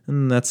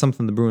 And that's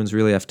something the Bruins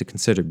really have to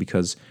consider,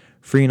 because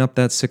freeing up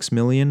that $6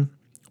 million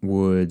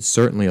would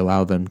certainly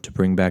allow them to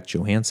bring back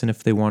Johansson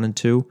if they wanted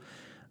to.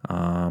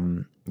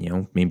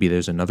 Maybe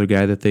there's another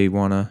guy that they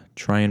want to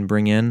try and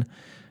bring in.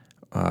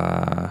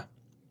 But,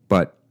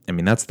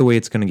 that's the way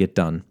it's going to get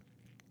done.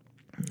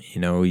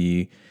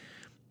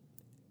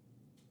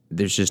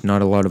 There's just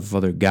not a lot of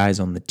other guys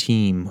on the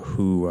team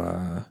who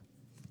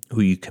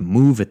you can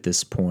move at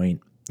this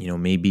point.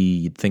 Maybe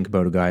you'd think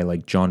about a guy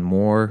like John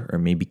Moore or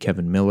maybe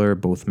Kevin Miller,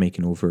 both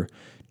making over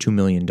 $2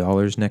 million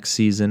next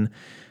season.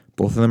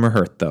 Both of them are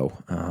hurt, though.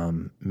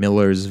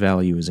 Miller's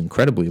value is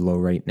incredibly low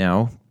right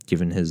now,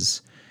 given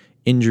his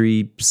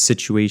injury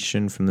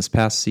situation from this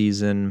past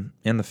season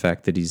and the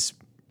fact that he's,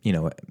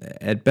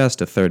 at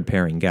best a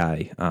third-pairing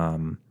guy.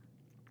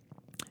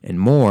 And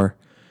Moore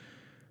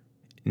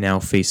now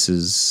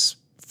faces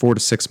 4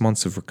 to 6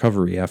 months of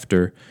recovery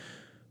after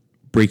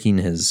breaking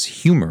his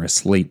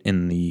humerus late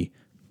in the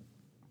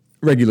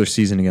regular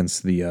season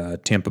against the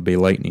Tampa Bay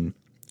Lightning.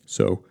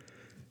 So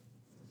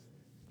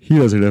he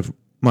doesn't have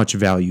much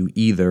value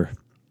either.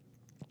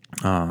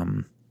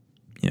 And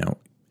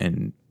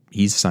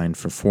he's signed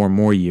for 4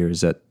 more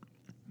years at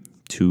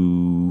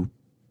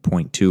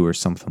 2.2 or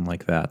something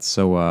like that.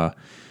 So,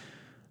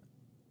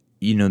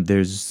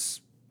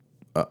 there's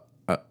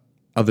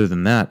other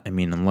than that,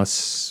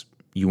 unless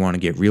you want to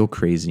get real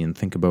crazy and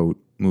think about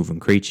moving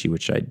Krejci,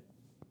 which I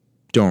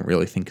don't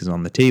really think is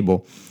on the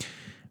table,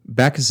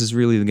 Backus is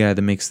really the guy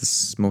that makes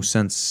this most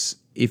sense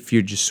if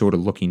you're just sort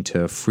of looking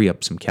to free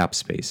up some cap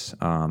space.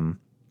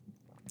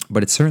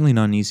 But it's certainly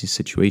not an easy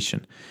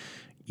situation.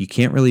 You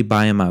can't really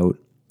buy him out.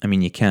 I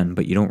mean, you can,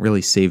 but you don't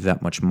really save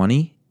that much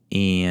money,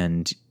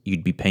 and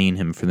you'd be paying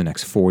him for the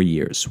next 4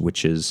 years,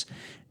 which is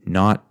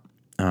not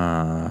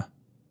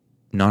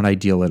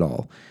ideal at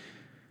all.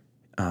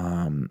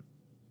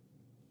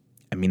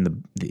 I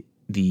mean,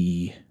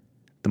 the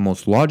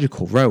most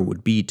logical route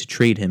would be to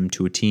trade him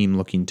to a team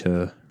looking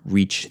to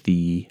reach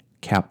the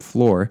cap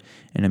floor.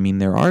 And I mean,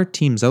 there are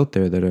teams out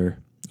there that are,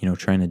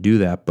 trying to do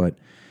that, but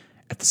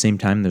at the same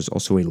time, there's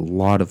also a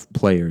lot of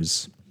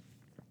players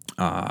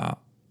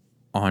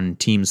on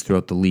teams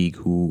throughout the league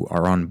who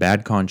are on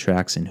bad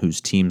contracts and whose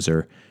teams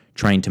are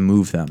trying to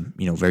move them.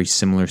 Very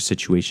similar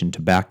situation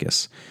to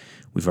Backus.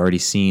 We've already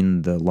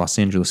seen the Los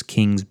Angeles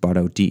Kings bought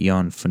out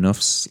Dion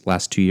Phaneuf's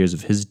last 2 years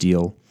of his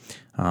deal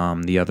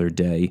the other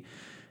day.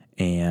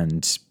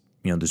 And,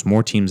 there's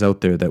more teams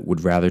out there that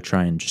would rather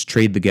try and just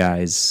trade the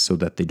guys so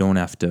that they don't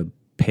have to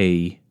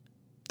pay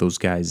those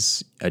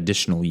guys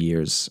additional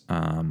years.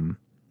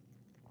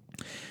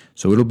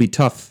 So it'll be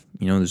tough.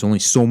 There's only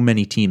so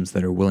many teams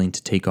that are willing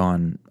to take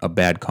on a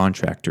bad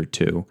contract or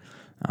two.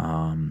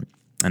 And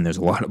there's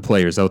a lot of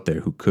players out there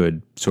who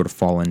could sort of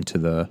fall into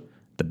the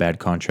bad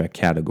contract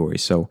category.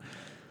 So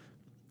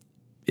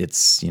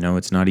it's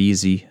not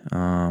easy.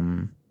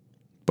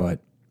 But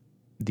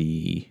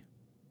the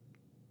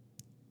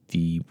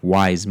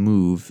wise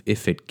move,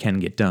 if it can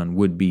get done,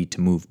 would be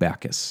to move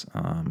Backus.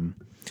 And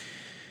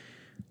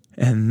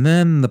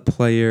then the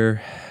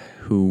player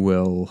who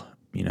will,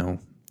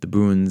 the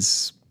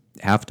Bruins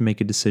have to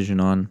make a decision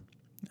on,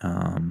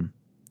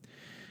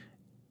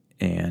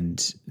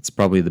 and it's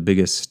probably the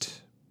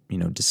biggest,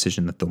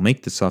 decision that they'll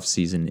make this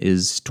offseason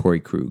is Torrey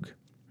Krug.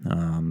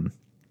 I'm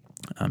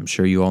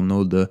sure you all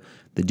know the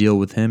deal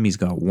with him. He's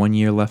got 1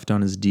 year left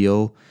on his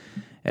deal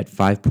at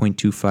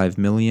 $5.25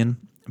 million.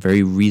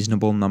 Very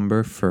reasonable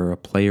number for a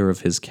player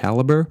of his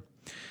caliber.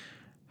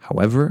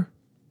 However,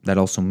 that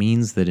also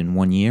means that in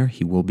 1 year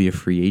he will be a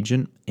free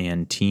agent,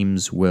 and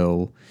teams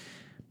will,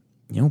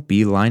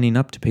 be lining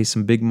up to pay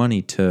some big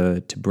money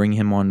to bring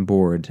him on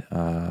board,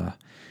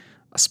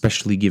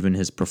 especially given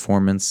his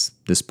performance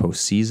this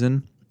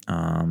postseason.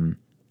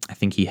 I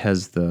think he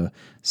has the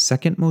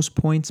second most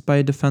points by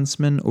a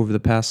defenseman over the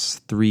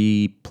past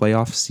 3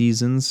 playoff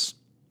seasons.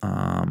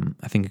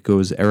 I think it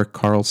goes Erik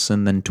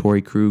Karlsson, then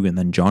Torrey Krug, and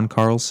then John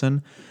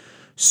Carlson.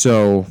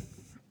 So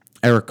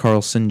Erik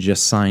Karlsson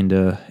just signed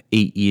a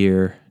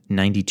 8-year,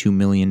 $92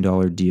 million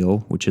deal,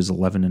 which is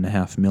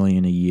 $11.5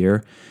 million a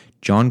year.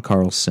 John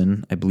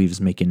Carlson, I believe,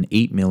 is making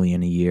 $8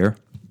 million a year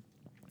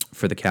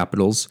for the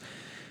Capitals.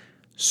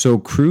 So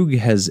Krug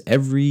has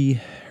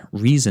every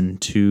reason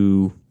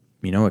to,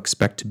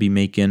 expect to be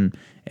making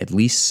at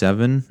least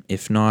 $7,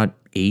 if not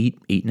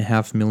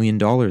 $8.5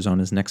 million on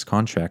his next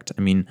contract.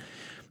 I mean,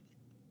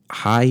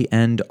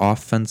 high-end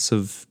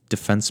offensive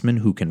defensemen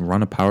who can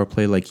run a power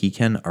play like he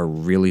can are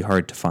really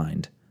hard to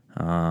find.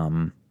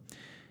 And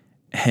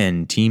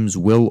teams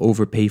will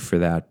overpay for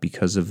that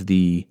because of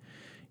the,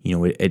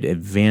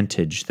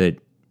 advantage that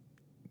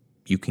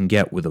you can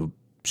get with a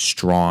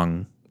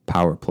strong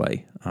power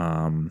play.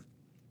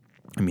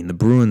 The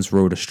Bruins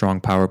rode a strong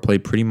power play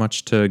pretty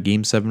much to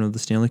Game 7 of the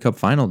Stanley Cup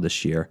Final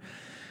this year.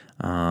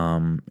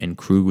 And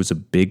Krug was a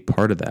big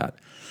part of that.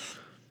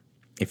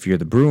 If you're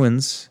the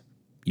Bruins,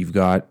 you've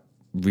got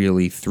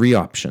really 3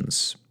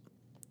 options.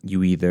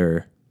 You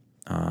either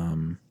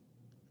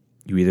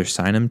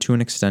sign him to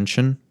an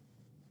extension,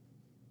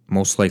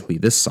 most likely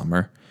this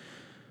summer,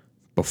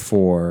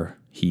 before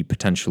he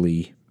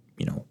potentially,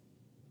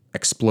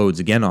 explodes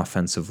again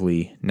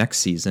offensively next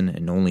season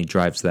and only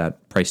drives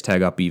that price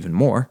tag up even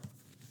more.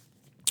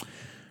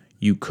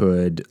 You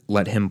could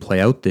let him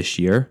play out this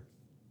year,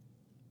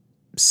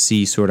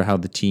 see sort of how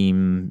the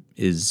team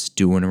is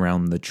doing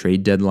around the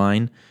trade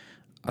deadline.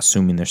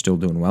 Assuming they're still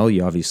doing well,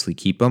 you obviously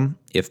keep them.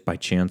 If by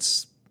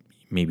chance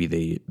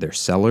maybe they're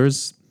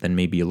sellers, then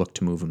maybe you look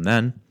to move them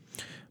then.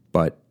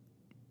 But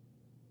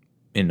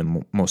in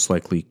the most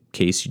likely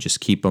case, you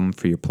just keep them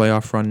for your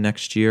playoff run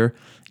next year.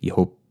 You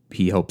hope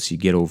he helps you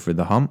get over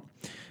the hump.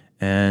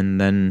 And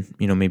then,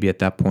 maybe at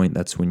that point,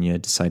 that's when you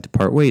decide to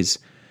part ways.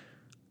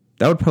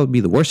 That would probably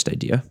be the worst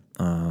idea.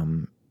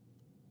 The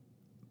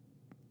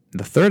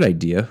third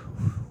idea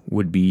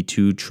would be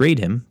to trade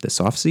him this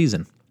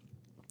offseason.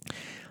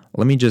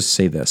 Let me just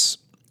say this.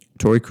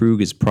 Torrey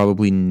Krug is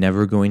probably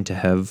never going to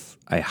have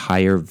a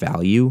higher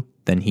value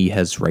than he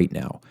has right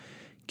now.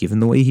 Given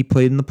the way he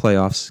played in the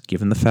playoffs,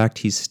 given the fact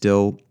he's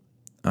still,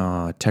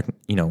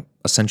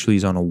 essentially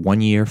he's on a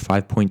 1 year,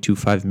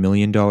 $5.25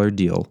 million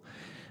deal.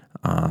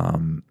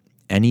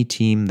 Any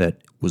team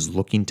that was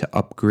looking to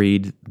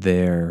upgrade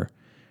their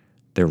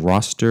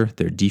roster,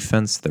 their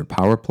defense, their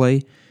power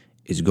play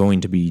is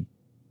going to be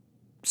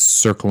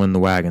circling the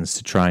wagons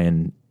to try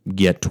and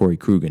get Torrey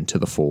Krug into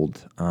the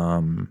fold.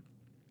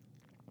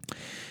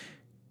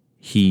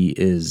 He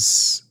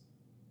is,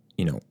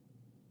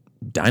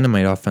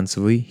 dynamite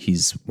offensively.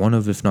 He's one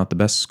of, if not the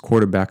best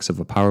quarterbacks of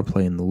a power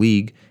play in the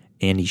league,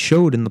 and he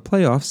showed in the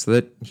playoffs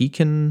that he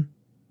can,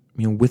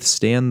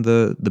 withstand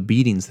the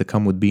beatings that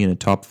come with being a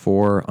top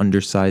 4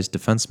 undersized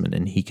defenseman,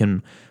 and he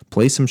can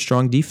play some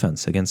strong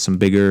defense against some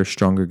bigger,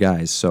 stronger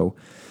guys. So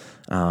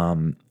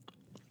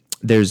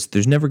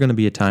there's never going to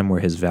be a time where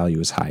his value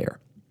is higher.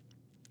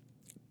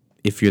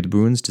 If you're the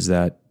Bruins, does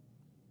that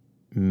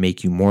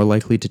make you more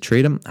likely to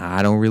trade him?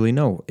 I don't really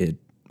know.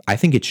 I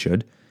think it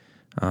should.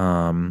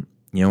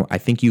 I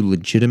think you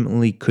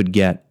legitimately could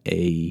get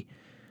a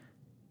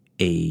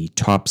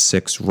top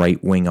 6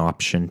 right wing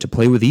option to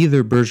play with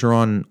either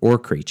Bergeron or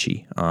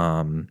Krejci.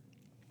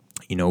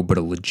 But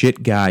a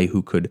legit guy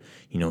who could,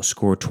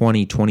 score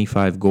 20,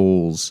 25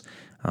 goals.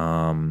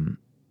 And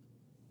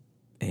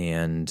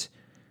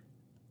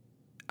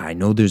I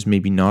know there's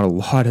maybe not a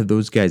lot of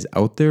those guys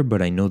out there,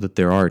 but I know that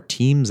there are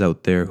teams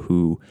out there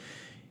who,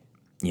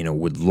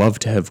 would love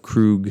to have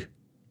Krug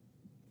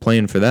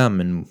playing for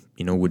them and,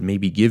 would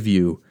maybe give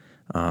you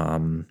a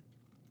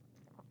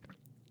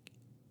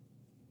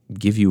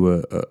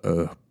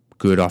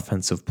good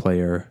offensive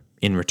player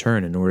in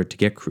return in order to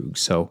get Krug.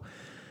 So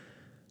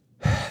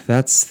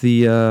that's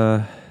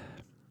the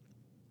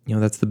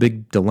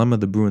big dilemma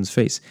the Bruins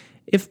face.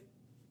 If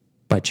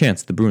by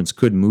chance the Bruins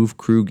could move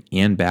Krug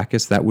and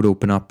Backes, that would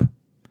open up,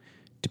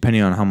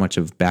 depending on how much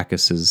of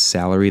Backes'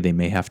 salary they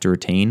may have to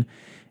retain,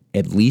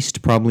 at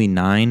least probably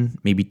 $9,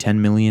 maybe $10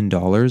 million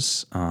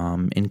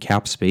in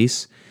cap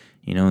space.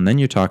 And then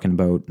you're talking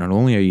about not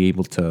only are you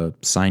able to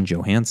sign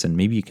Johansson,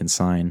 maybe you can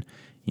sign,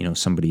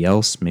 somebody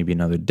else, maybe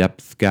another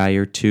depth guy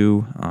or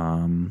two.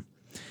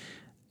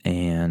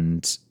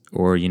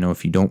 Or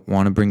if you don't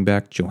want to bring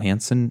back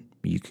Johansson,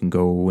 you can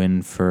go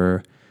in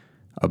for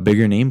a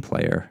bigger name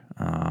player.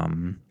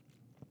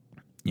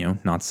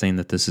 Not saying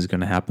that this is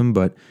going to happen,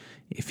 but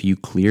if you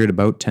cleared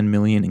about $10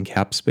 million in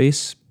cap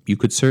space, you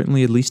could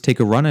certainly at least take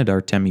a run at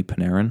Artemi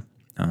Panarin.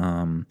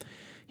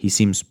 He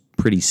seems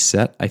pretty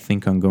set, I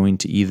think, on going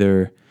to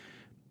either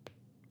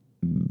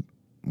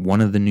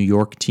one of the New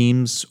York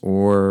teams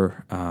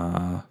or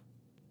the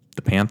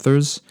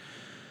Panthers.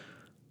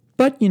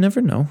 But you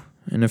never know.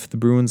 And if the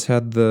Bruins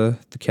had the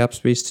cap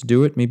space to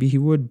do it, maybe he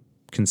would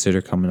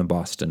consider coming to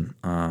Boston.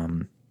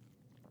 But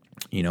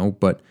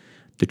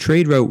the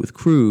trade route with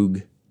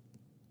Krug,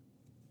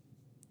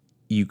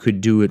 you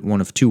could do it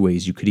one of two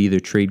ways. You could either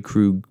trade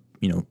Krug,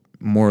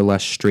 more or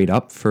less straight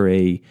up for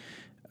a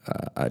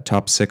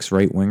top 6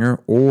 right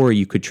winger, or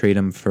you could trade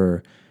him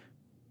for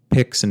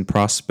picks and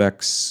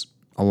prospects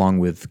along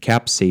with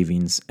cap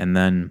savings, and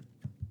then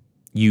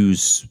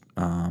use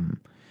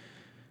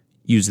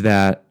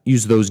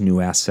those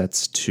new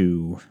assets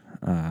to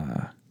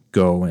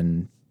go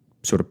and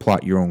sort of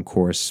plot your own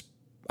course,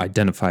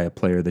 identify a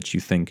player that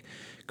you think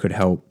could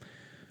help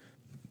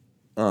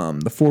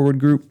the forward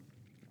group,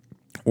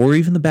 or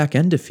even the back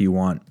end if you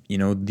want.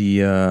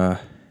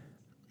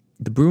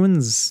 The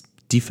Bruins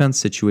defense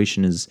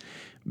situation is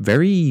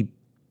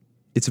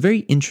it's a very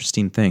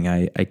interesting thing.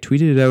 I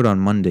tweeted it out on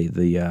Monday,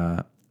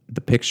 the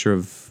picture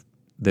of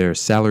their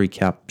salary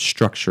cap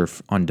structure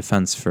on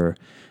defense for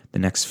the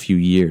next few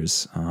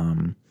years.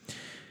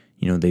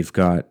 They've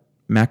got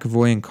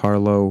McAvoy and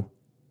Carlo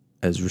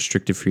as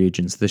restricted free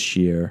agents this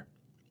year,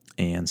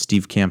 and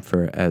Steve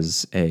Kampfer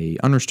as a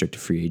unrestricted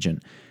free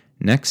agent.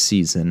 Next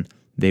season,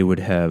 they would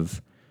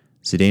have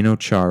Zdeno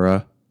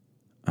Chara,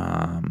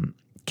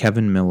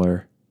 Kevin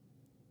Miller,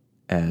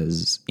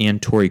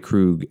 and Torrey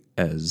Krug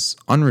as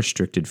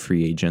unrestricted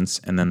free agents,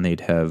 and then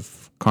they'd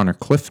have Connor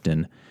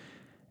Clifton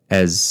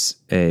and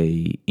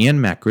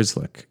Matt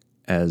Grzelcyk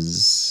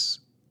as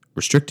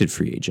restricted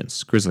free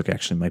agents. Grzelcyk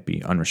actually might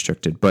be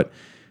unrestricted, but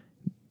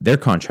their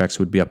contracts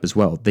would be up as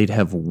well. They'd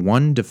have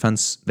one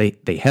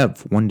they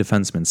have one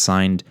defenseman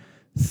signed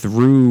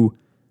through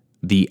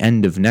the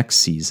end of next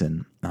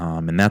season,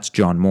 and that's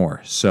John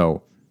Moore.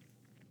 So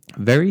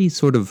very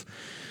sort of,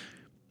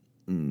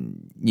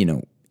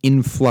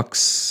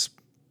 influx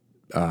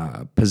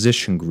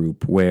position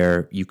group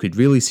where you could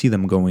really see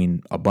them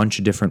going a bunch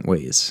of different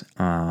ways.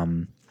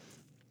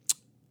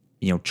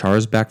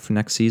 Char's back for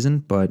next season,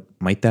 but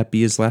might that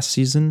be his last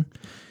season?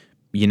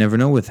 You never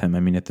know with him. I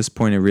mean, at this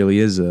point, it really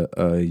is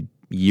a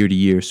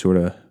year-to-year sort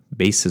of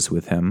basis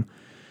with him.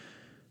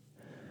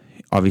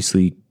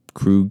 Obviously,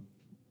 Krug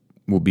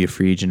will be a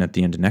free agent at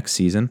the end of next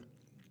season.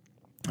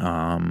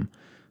 Grzelcyk,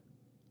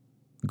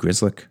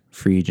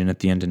 free agent at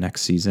the end of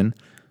next season.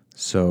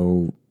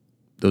 So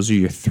those are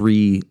your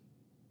 3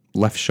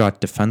 left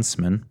shot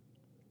defensemen.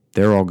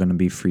 They're all going to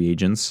be free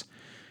agents.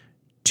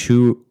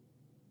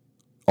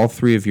 All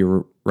 3 of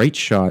your right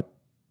shot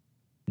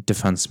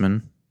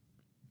defensemen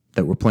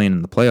that were playing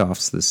in the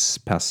playoffs this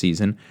past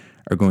season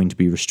are going to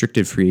be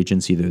restricted free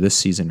agents either this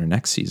season or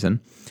next season.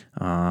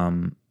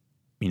 And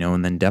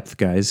then depth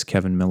guys,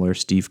 Kevin Miller,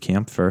 Steve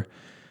Kampfer,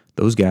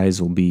 those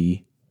guys will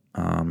be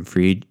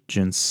free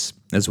agents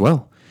as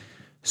well.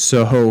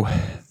 So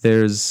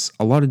there's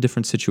a lot of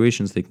different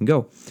situations they can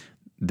go.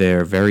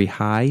 They're very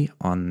high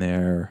on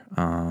their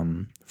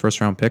first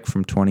round pick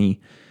from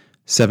 20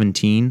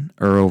 17,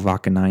 Eero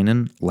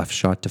Vakanainen, left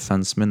shot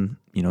defenseman.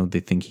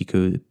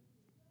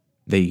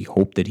 They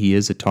hope that he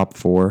is a top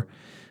 4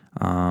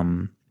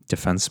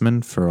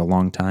 defenseman for a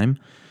long time.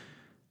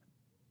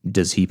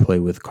 Does he play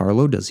with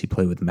Carlo? Does he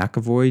play with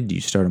McAvoy? Do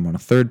you start him on a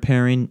third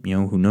pairing?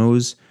 Who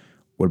knows?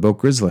 What about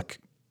Grzelcyk?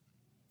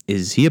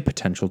 Is he a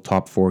potential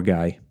top 4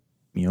 guy?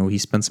 He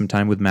spent some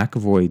time with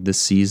McAvoy this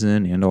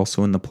season and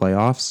also in the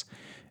playoffs.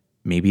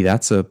 Maybe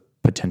that's a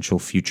potential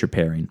future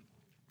pairing.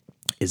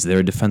 Is there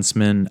a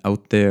defenseman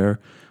out there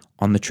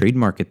on the trade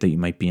market that you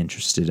might be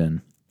interested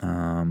in?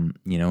 And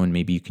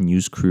maybe you can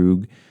use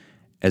Krug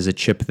as a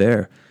chip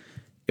there.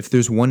 If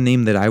there's one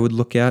name that I would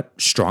look at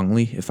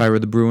strongly if I were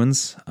the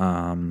Bruins,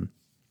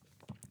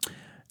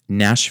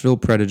 Nashville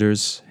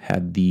Predators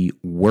had the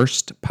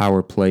worst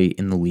power play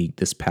in the league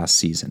this past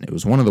season. It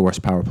was one of the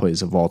worst power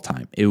plays of all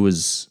time.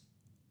 It's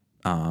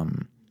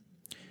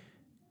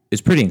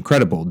pretty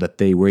incredible that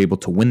they were able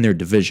to win their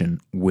division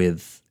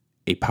with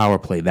a power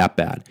play that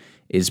bad.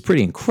 It's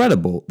pretty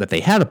incredible that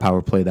they had a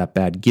power play that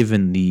bad,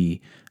 given the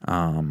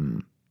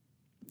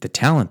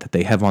talent that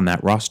they have on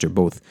that roster,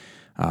 both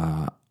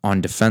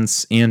on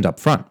defense and up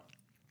front.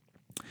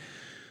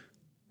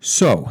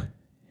 So,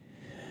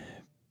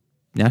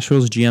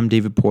 Nashville's GM,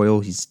 David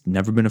Poile, he's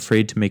never been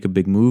afraid to make a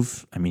big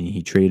move.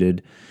 He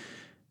traded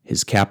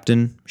his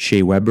captain,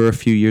 Shea Weber, a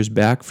few years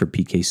back for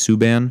PK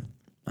Subban.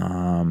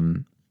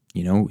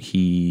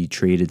 He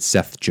traded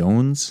Seth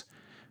Jones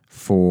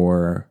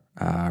for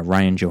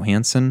Ryan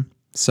Johansson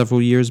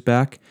several years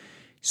back.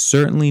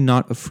 Certainly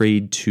not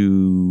afraid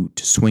to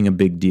swing a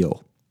big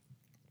deal.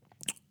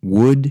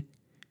 Would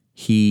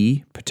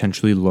he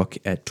potentially look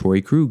at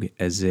Torrey Krug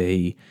as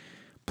a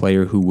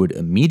player who would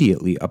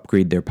immediately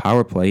upgrade their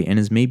power play and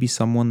is maybe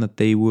someone that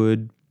they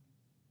would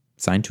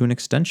sign to an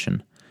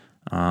extension?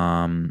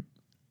 Right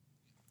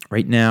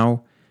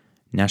now,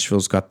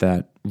 Nashville's got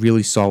that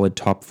really solid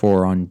top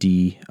 4 on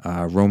D,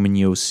 Roman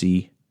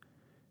Josi,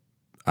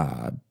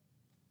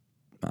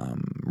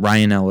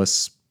 Ryan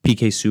Ellis,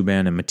 PK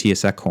Subban, and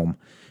Matthias Ekholm.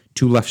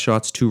 2 left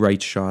shots, 2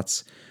 right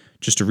shots,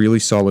 just a really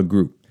solid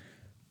group.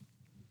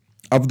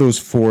 Of those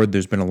 4,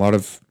 there's been a lot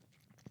of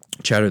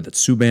chatter that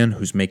Subban,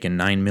 who's making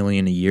 $9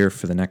 million a year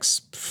for the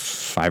next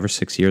 5 or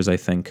 6 years, I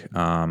think,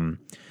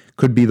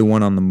 could be the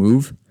one on the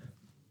move.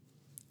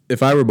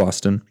 If I were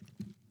Boston,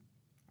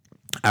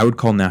 I would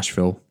call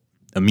Nashville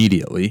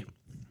immediately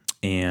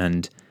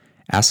and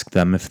ask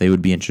them if they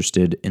would be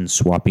interested in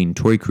swapping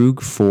Torrey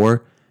Krug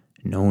for,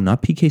 no,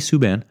 not PK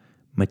Subban,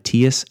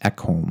 Matthias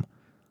Ekholm,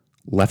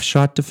 left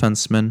shot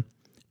defenseman,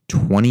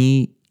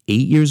 28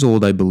 years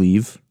old, I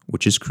believe,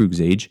 which is Krug's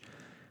age,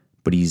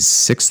 but he's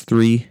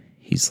 6'3",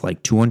 he's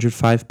like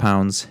 205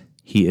 pounds.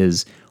 He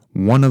is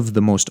one of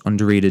the most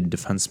underrated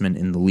defensemen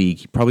in the league.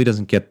 He probably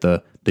doesn't get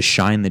the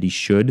shine that he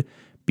should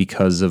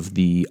because of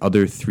the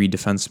other 3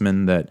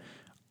 defensemen that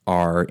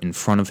are in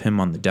front of him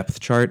on the depth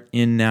chart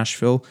in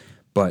Nashville,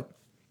 but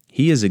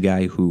he is a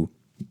guy who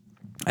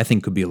I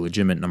think could be a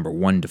legitimate number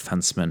 1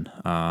 defenseman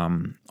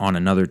on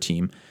another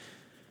team.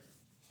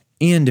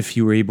 And if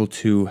you were able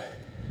to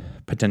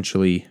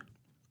potentially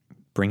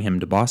bring him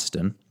to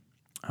Boston,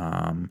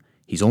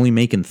 he's only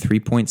making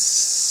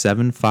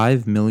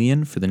 $3.75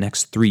 million for the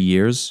next 3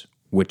 years,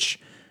 which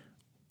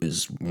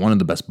is one of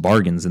the best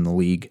bargains in the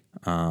league.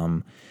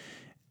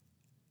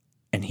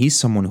 And he's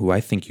someone who I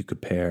think you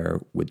could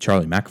pair with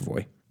Charlie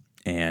McAvoy,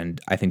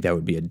 and I think that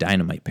would be a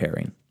dynamite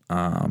pairing.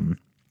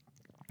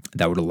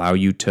 That would allow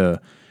you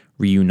to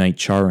reunite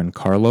Chara and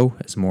Carlo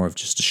as more of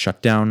just a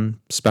shutdown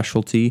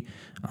specialty.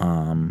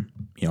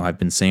 I've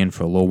been saying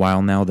for a little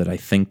while now that I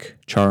think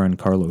Chara and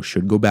Carlo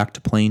should go back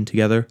to playing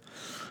together.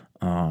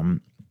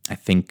 I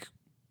think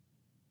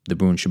the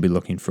Bruins should be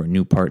looking for a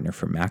new partner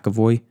for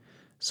McAvoy,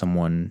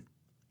 someone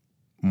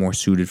more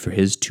suited for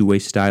his two-way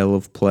style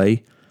of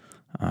play.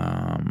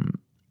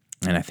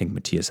 And I think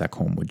Matthias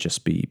Ekholm would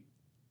just be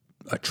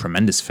a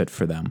tremendous fit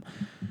for them.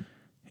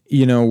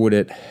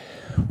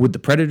 Would the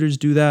Predators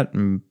do that?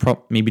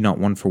 Maybe not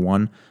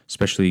 1-for-1,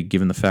 especially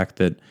given the fact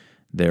that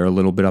they're a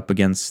little bit up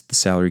against the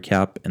salary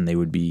cap and they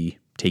would be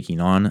taking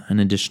on an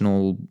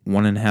additional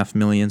 $1.5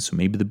 million. So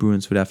maybe the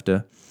Bruins would have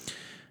to,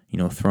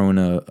 throw in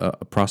a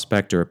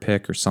prospect or a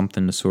pick or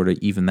something to sort of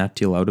even that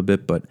deal out a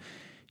bit. But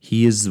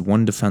he is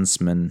one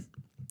defenseman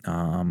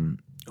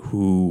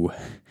who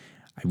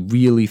I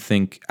really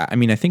think, I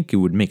think it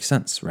would make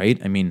sense,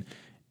 right?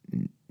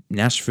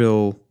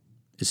 Nashville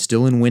is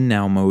still in win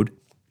now mode,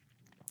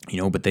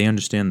 but they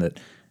understand that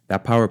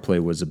power play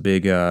was a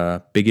big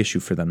issue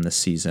for them this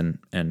season.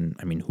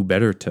 And who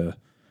better to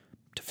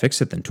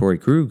fix it than Torrey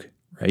Krug,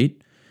 right?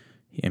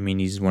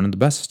 He's one of the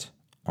best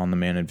on the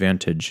man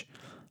advantage.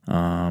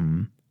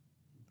 And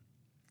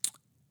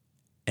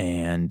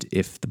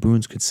if the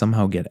Bruins could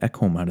somehow get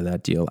Ekholm out of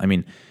that deal,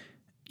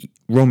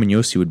 Roman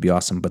Josi would be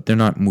awesome, but they're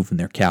not moving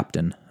their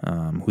captain,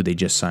 who they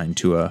just signed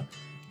to a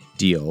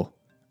deal.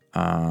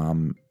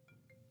 And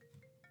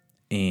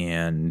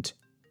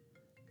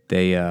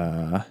they,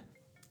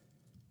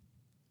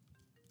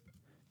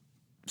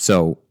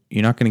 so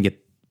you're not going to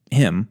get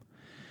him.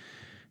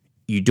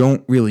 you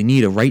don't really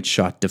need a right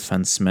shot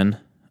defenseman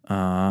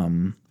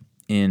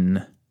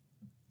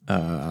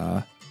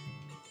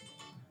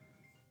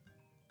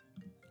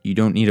you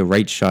don't need a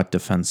right shot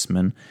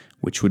defenseman,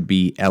 which would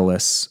be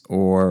Ellis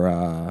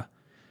or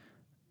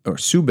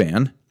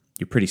Subban.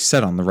 You're pretty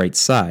set on the right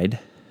side.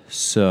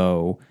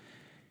 So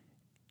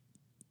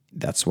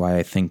that's why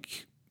I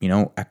think,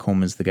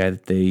 Ekholm is the guy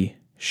that they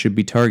should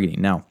be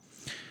targeting. Now,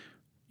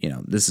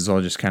 this is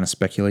all just kind of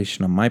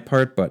speculation on my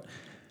part, but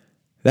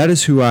that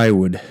is who I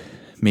would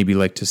maybe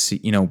like to see.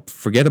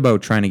 Forget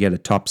about trying to get a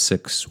top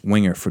 6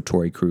 winger for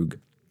Torrey Krug.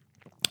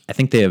 I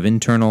think they have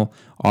internal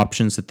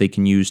options that they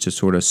can use to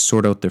sort of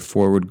sort out their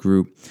forward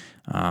group.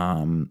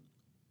 So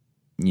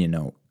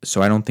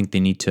I don't think they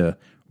need to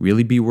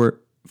really be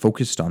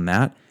focused on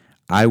that.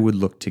 I would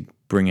look to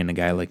bring in a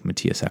guy like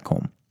Mattias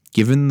Ekholm.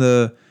 Given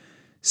the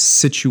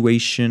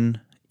situation,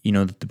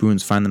 that the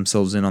Bruins find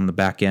themselves in on the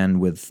back end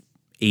with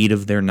 8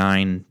 of their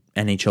 9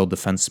 NHL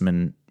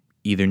defensemen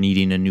either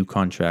needing a new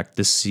contract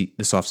this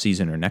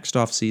offseason or next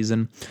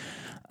offseason,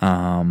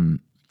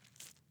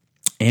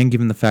 and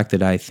given the fact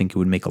that I think it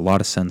would make a lot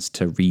of sense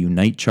to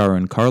reunite Chara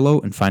and Carlo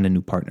and find a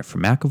new partner for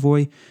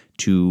McAvoy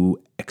to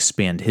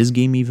expand his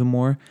game even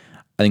more,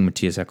 I think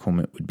Mattias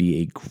Ekholm would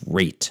be a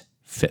great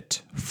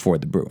fit for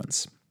the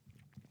Bruins.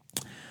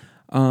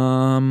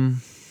 All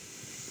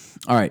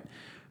right,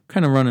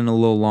 kind of running a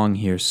little long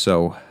here,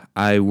 so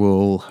I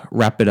will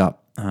wrap it up.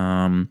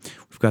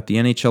 We've got the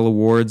NHL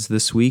awards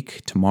this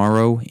week,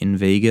 tomorrow in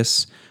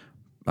Vegas.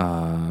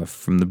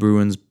 From the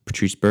Bruins,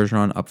 Patrice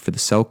Bergeron up for the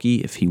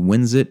Selke. If he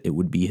wins it, it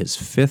would be his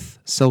 5th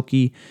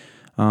Selke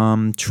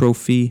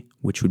trophy,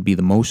 which would be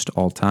the most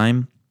all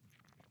time.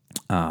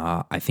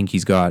 I think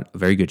he's got a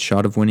very good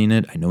shot of winning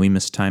it. I know he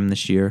missed time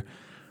this year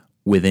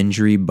with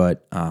injury,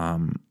 but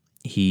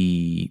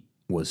he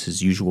was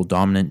his usual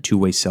dominant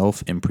two-way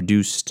self and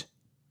produced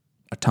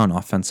a ton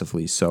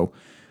offensively. So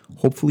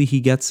hopefully he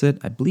gets it.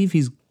 I believe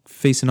he's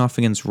facing off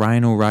against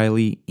Ryan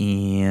O'Reilly,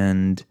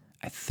 and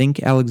I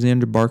think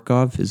Alexander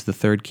Barkov is the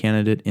 3rd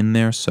candidate in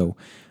there. So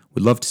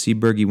we'd love to see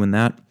Bergie win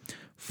that.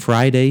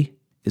 Friday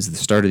is the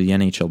start of the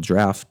NHL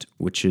draft,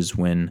 which is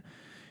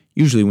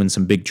usually when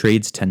some big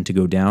trades tend to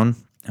go down.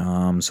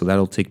 So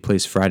that'll take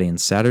place Friday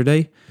and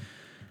Saturday.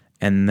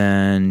 And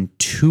then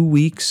 2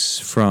 weeks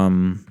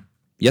from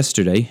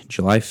yesterday,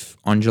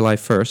 on July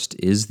 1st,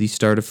 is the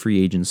start of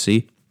free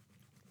agency.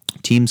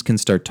 Teams can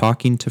start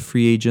talking to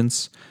free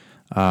agents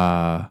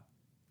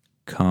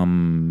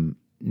come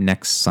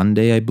next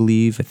Sunday, I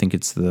believe. I think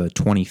it's the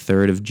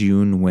 23rd of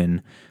June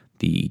when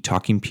the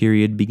talking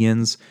period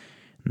begins.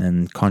 And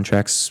then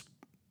contracts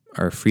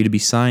are free to be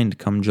signed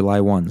come July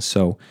 1.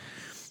 So,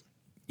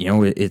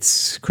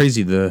 it's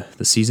crazy. The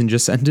season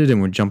just ended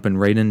and we're jumping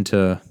right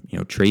into,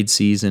 trade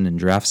season and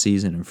draft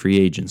season and free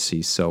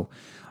agency. So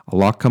a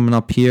lot coming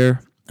up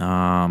here.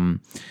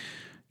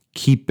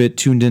 Keep it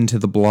tuned into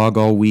the blog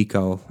all week.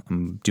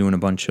 I'm doing a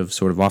bunch of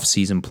sort of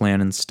off-season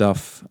planning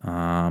stuff.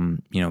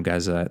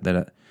 Guys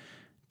that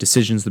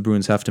decisions the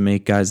Bruins have to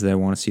make, guys that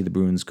want to see the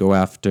Bruins go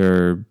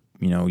after,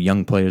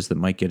 young players that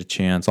might get a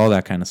chance, all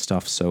that kind of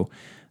stuff. So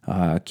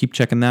keep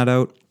checking that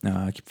out.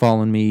 Keep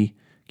following me.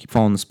 Keep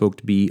following the Spoke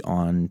to Be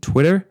on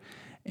Twitter.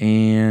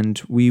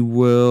 And we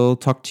will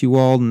talk to you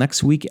all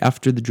next week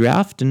after the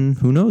draft. And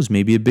who knows,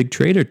 maybe a big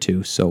trade or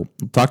two. So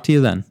we'll talk to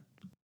you then.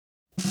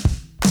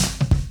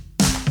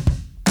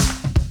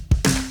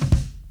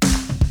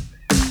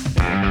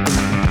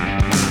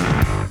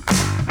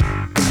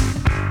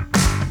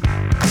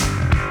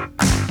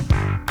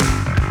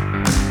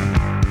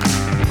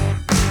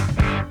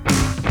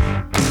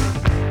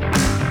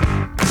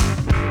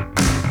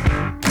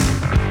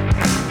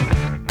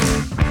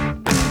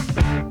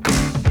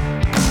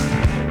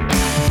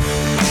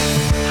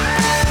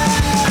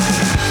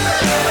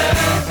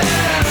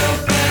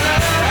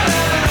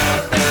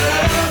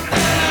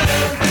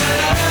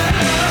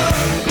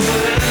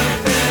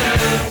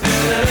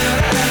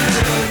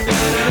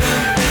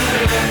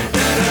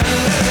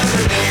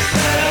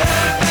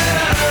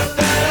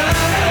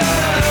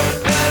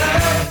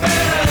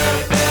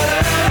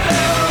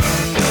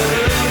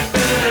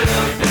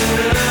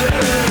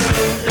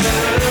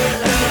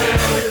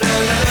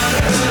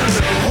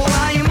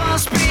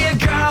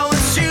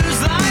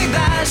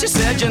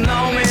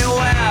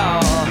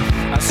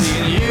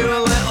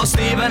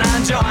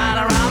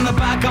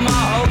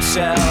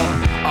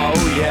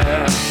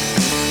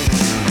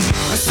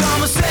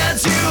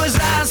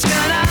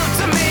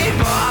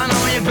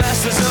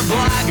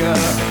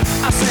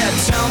 I said,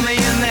 tell me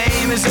your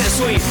name, is it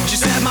sweet? She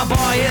said, my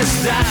boy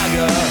is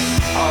Dagger.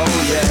 Oh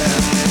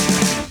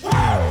yeah.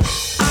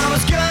 I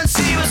was good,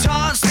 she was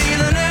hot,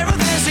 stealing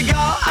everything she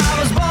got. I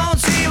was bold,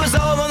 she was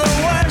over the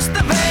worst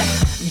of it.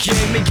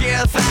 Give me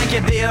gear, thank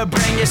you dear.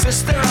 Bring your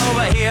sister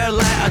over here,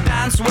 let her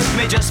dance with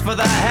me just for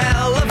the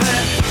hell of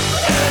it.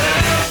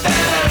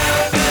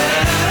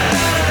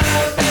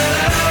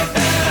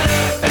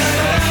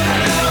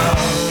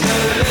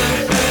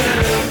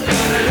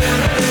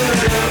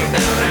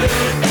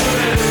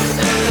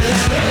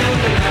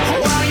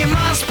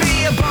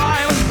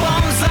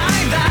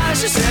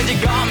 She said you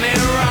got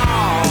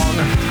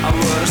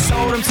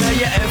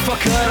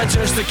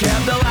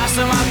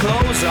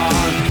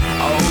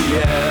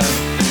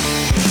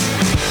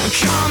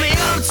Call me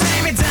up,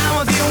 take me down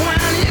with you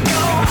when you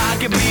go. I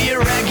could be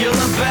your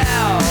regular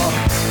belle.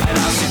 And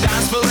I'll see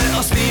dance for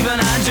little Stephen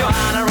and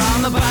Joanna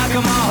around the back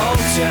of my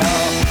hotel.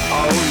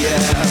 Oh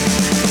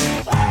yeah.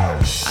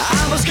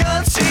 I was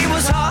good, she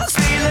was hot,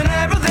 stealing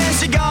everything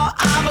she got.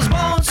 I was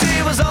bold,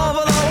 she was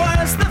over the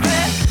worst of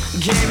it.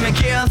 Give me a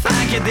kill,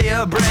 thank you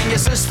dear. Bring your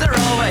sister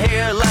over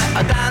here, let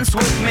her dance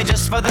with me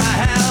just for the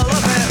hell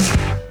of it.